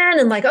in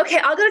and like, "Okay,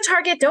 I'll go to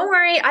Target. Don't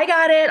worry. I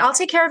got it. I'll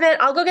take care of it.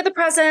 I'll go get the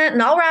present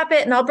and I'll wrap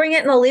it and I'll bring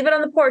it and I'll leave it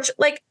on the porch."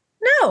 Like,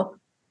 no.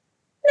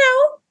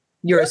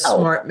 You're a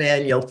smart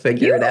man. You'll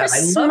figure it out. You're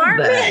a smart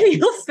man.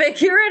 You'll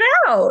figure it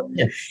out.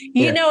 Yeah.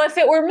 You know, if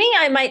it were me,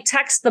 I might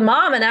text the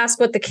mom and ask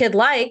what the kid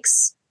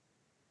likes.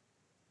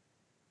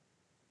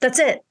 That's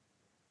it.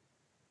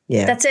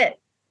 Yeah. That's it.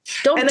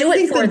 Don't do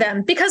it for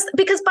them. Because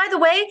by the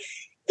way,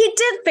 he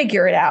did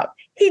figure it out.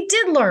 He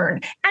did learn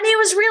and he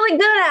was really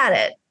good at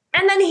it.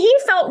 And then he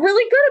felt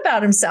really good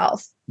about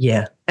himself.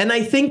 Yeah. And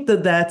I think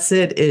that's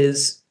it,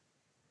 is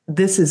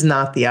this is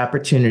not the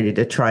opportunity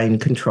to try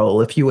and control.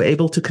 If you were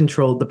able to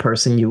control the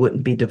person, you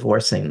wouldn't be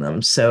divorcing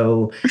them.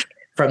 So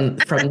from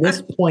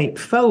this point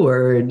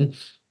forward,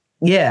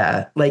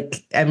 yeah,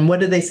 like, and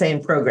what do they say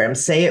in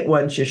programs? Say it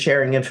once, you're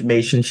sharing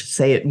information.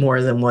 Say it more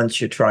than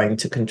once, you're trying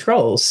to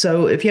control.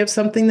 So if you have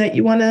something that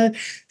you want to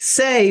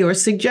say or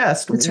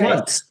suggest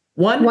once,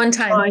 one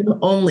time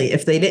only.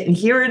 If they didn't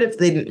hear it, if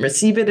they didn't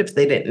receive it, if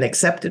they didn't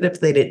accept it,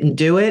 if they didn't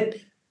do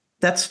it,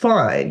 that's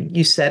fine.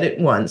 You said it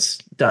once,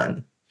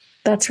 done.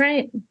 That's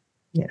right.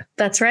 Yeah.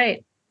 That's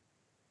right.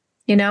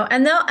 You know,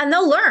 and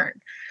they'll learn,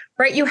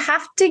 right? You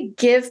have to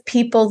give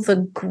people the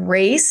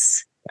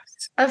grace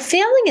of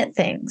failing at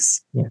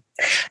things. Yeah.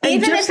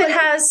 Even if it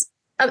has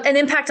an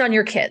impact on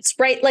your kids,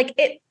 right? Like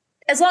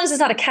as long as it's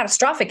not a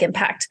catastrophic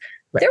impact.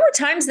 Right. There were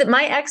times that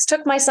my ex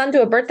took my son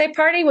to a birthday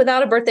party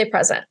without a birthday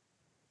present.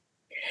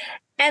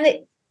 And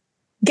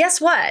guess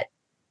what?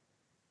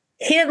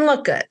 He didn't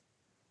look good.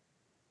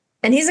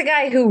 And he's a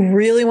guy who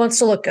really wants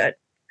to look good.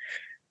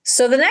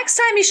 So the next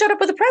time he showed up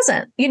with a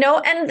present, you know,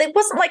 and it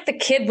wasn't like the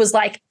kid was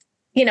like,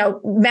 you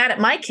know, mad at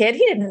my kid.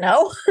 He didn't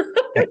know,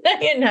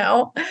 you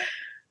know.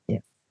 Yeah.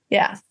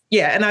 Yeah.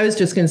 Yeah. And I was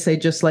just going to say,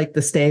 just like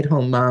the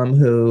stay-at-home mom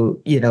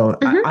who, you know,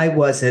 I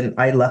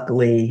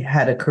luckily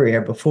had a career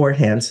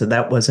beforehand. So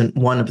that wasn't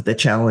one of the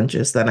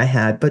challenges that I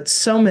had. But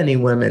so many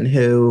women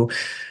who,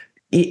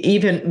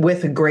 even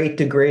with a great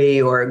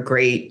degree or a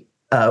great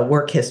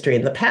work history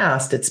in the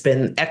past, it's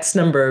been X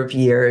number of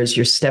years,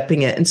 you're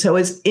stepping in. And so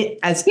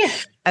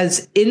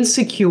as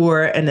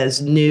insecure and as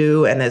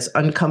new and as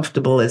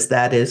uncomfortable as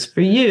that is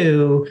for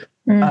you,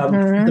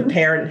 the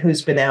parent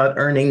who's been out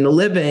earning the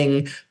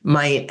living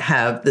might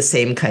have the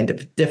same kind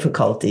of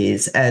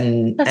difficulties.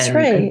 And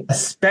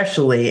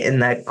especially in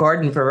that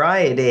garden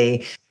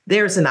variety,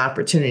 there's an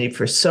opportunity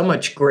for so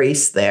much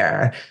grace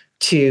there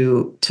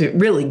to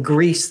really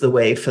grease the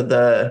way for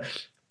the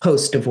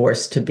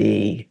post-divorce to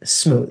be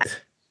smooth.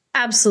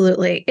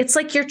 Absolutely. It's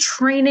like you're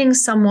training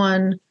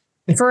someone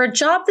for a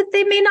job that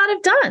they may not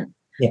have done.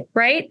 Yeah.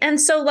 Right.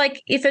 And so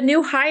like if a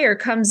new hire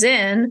comes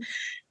in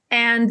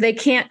and they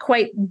can't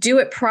quite do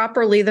it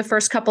properly the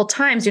first couple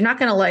times, you're not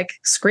going to like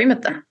scream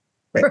at them.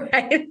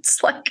 Right.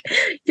 It's like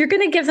you're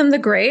going to give them the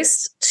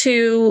grace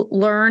to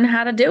learn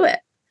how to do it.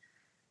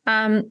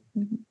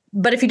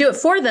 But if you do it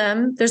for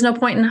them, there's no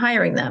point in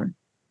hiring them.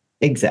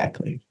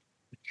 Exactly.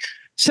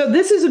 So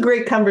this is a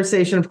great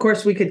conversation. Of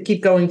course, we could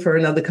keep going for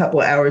another couple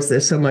of hours.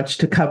 There's so much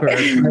to cover.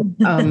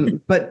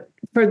 But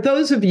for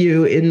those of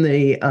you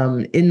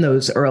in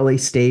those early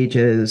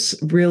stages,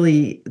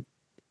 really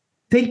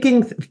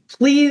thinking,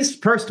 please,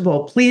 first of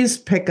all, please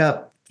pick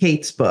up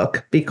Kate's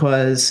book,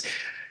 because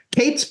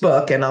Kate's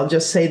book, and I'll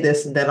just say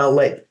this, and then I'll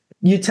let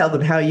you tell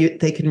them how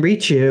they can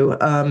reach you.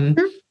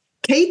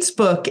 Kate's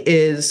book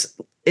is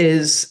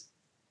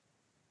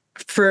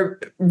for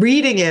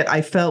reading it,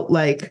 I felt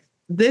like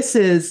this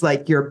is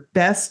like your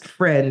best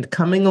friend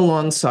coming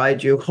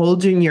alongside you,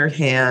 holding your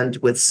hand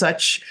with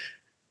such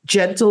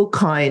gentle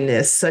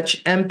kindness,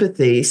 such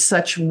empathy,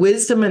 such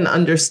wisdom and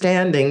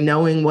understanding,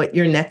 knowing what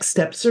your next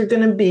steps are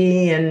going to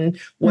be and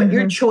what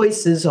your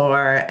choices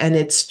are. And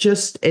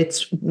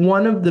it's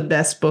one of the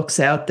best books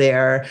out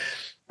there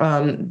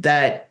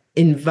that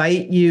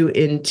invite you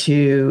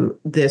into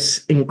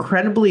this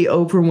incredibly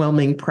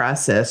overwhelming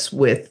process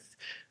with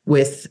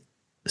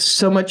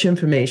so much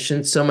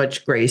information, so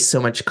much grace,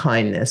 so much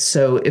kindness.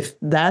 So if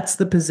that's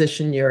the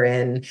position you're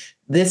in,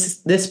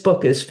 this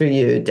book is for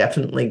you.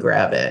 Definitely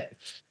grab it.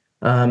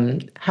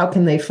 How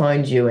can they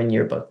find you in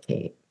your book,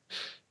 Kate?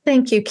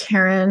 Thank you,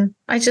 Karen.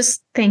 I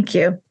just thank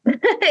you.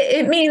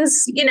 It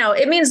means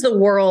the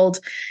world.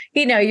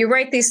 You know, you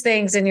write these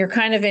things and you're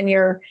kind of in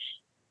your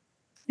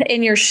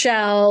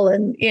shell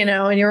and,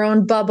 in your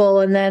own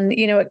bubble. And then,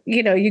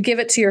 you give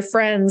it to your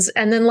friends.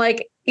 And then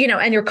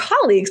and your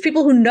colleagues,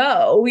 people who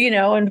know,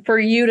 and for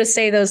you to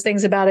say those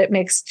things about it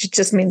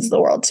just means the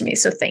world to me.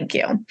 So thank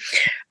you.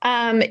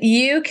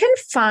 You can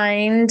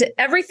find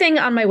everything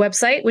on my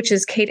website, which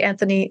is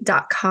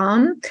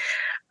kateanthony.com.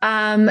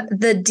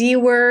 The D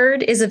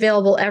Word is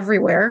available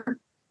everywhere,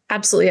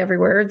 absolutely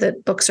everywhere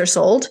that books are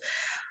sold.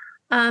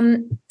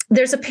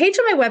 There's a page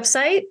on my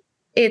website.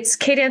 It's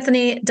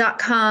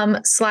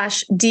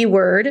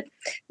kateanthony.com/DWord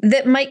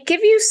that might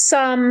give you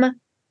some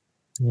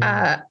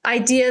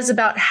ideas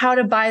about how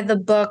to buy the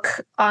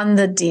book on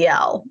the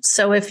DL.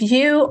 So if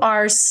you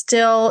are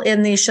still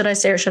in the should I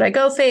stay or should I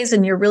go phase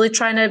and you're really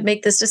trying to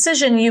make this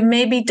decision, you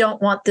maybe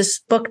don't want this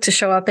book to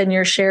show up in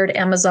your shared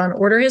Amazon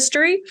order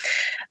history.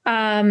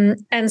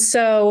 And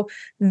so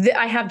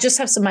I have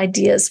some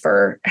ideas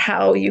for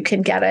how you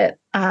can get it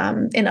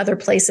in other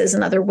places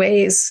and other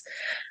ways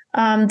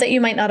that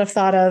you might not have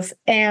thought of.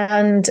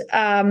 And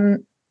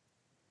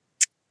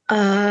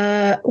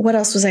what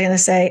else was I going to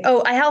say?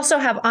 Oh, I also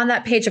have on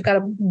that page, I've got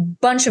a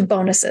bunch of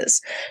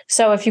bonuses.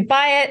 So if you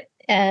buy it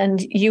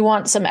and you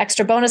want some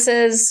extra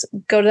bonuses,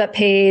 go to that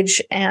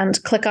page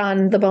and click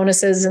on the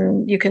bonuses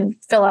and you can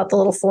fill out the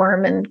little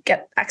form and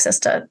get access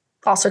to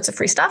all sorts of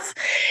free stuff.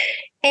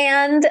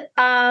 And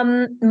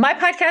my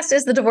podcast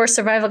is the Divorce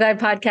Survival Guide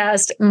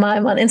podcast.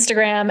 I'm on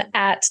Instagram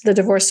at the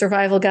Divorce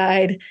Survival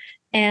Guide,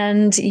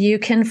 and you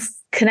can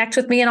connect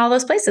with me in all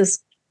those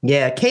places.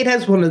 Yeah, Kate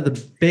has one of the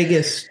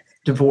biggest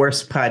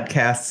divorce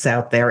podcasts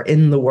out there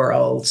in the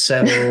world.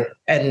 So,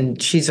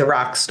 and she's a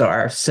rock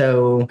star.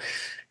 So,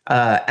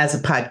 as a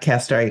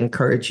podcaster, I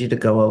encourage you to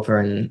go over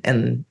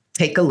and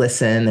take a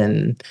listen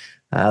and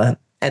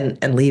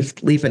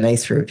leave a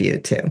nice review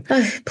too.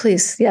 Oh,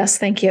 please, yes,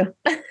 thank you.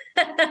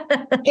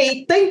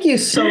 Kate, thank you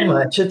so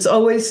much. It's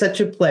always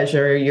such a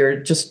pleasure. You're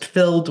just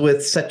filled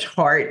with such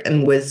heart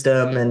and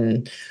wisdom,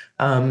 and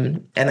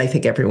I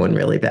think everyone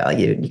really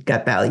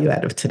got value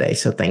out of today.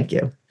 So thank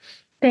you.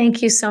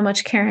 Thank you so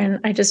much, Karen.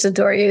 I just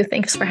adore you.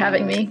 Thanks for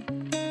having me.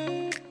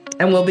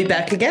 And we'll be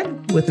back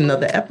again with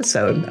another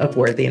episode of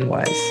Worthy and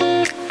Wise.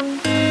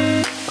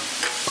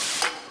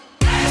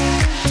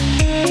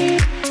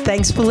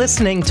 Thanks for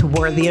listening to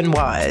Worthy and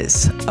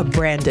Wise, a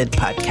branded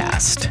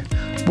podcast.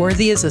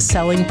 Worthy is a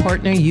selling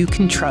partner you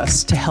can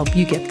trust to help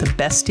you get the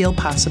best deal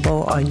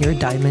possible on your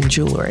diamond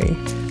jewelry.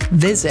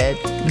 Visit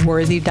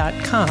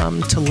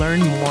worthy.com to learn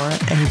more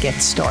and get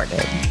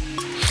started.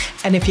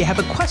 And if you have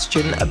a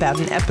question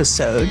about an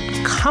episode,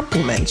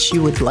 compliments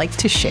you would like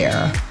to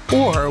share,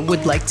 or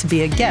would like to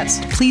be a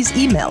guest, please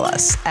email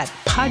us at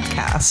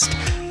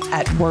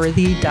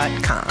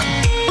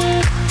podcast@worthy.com.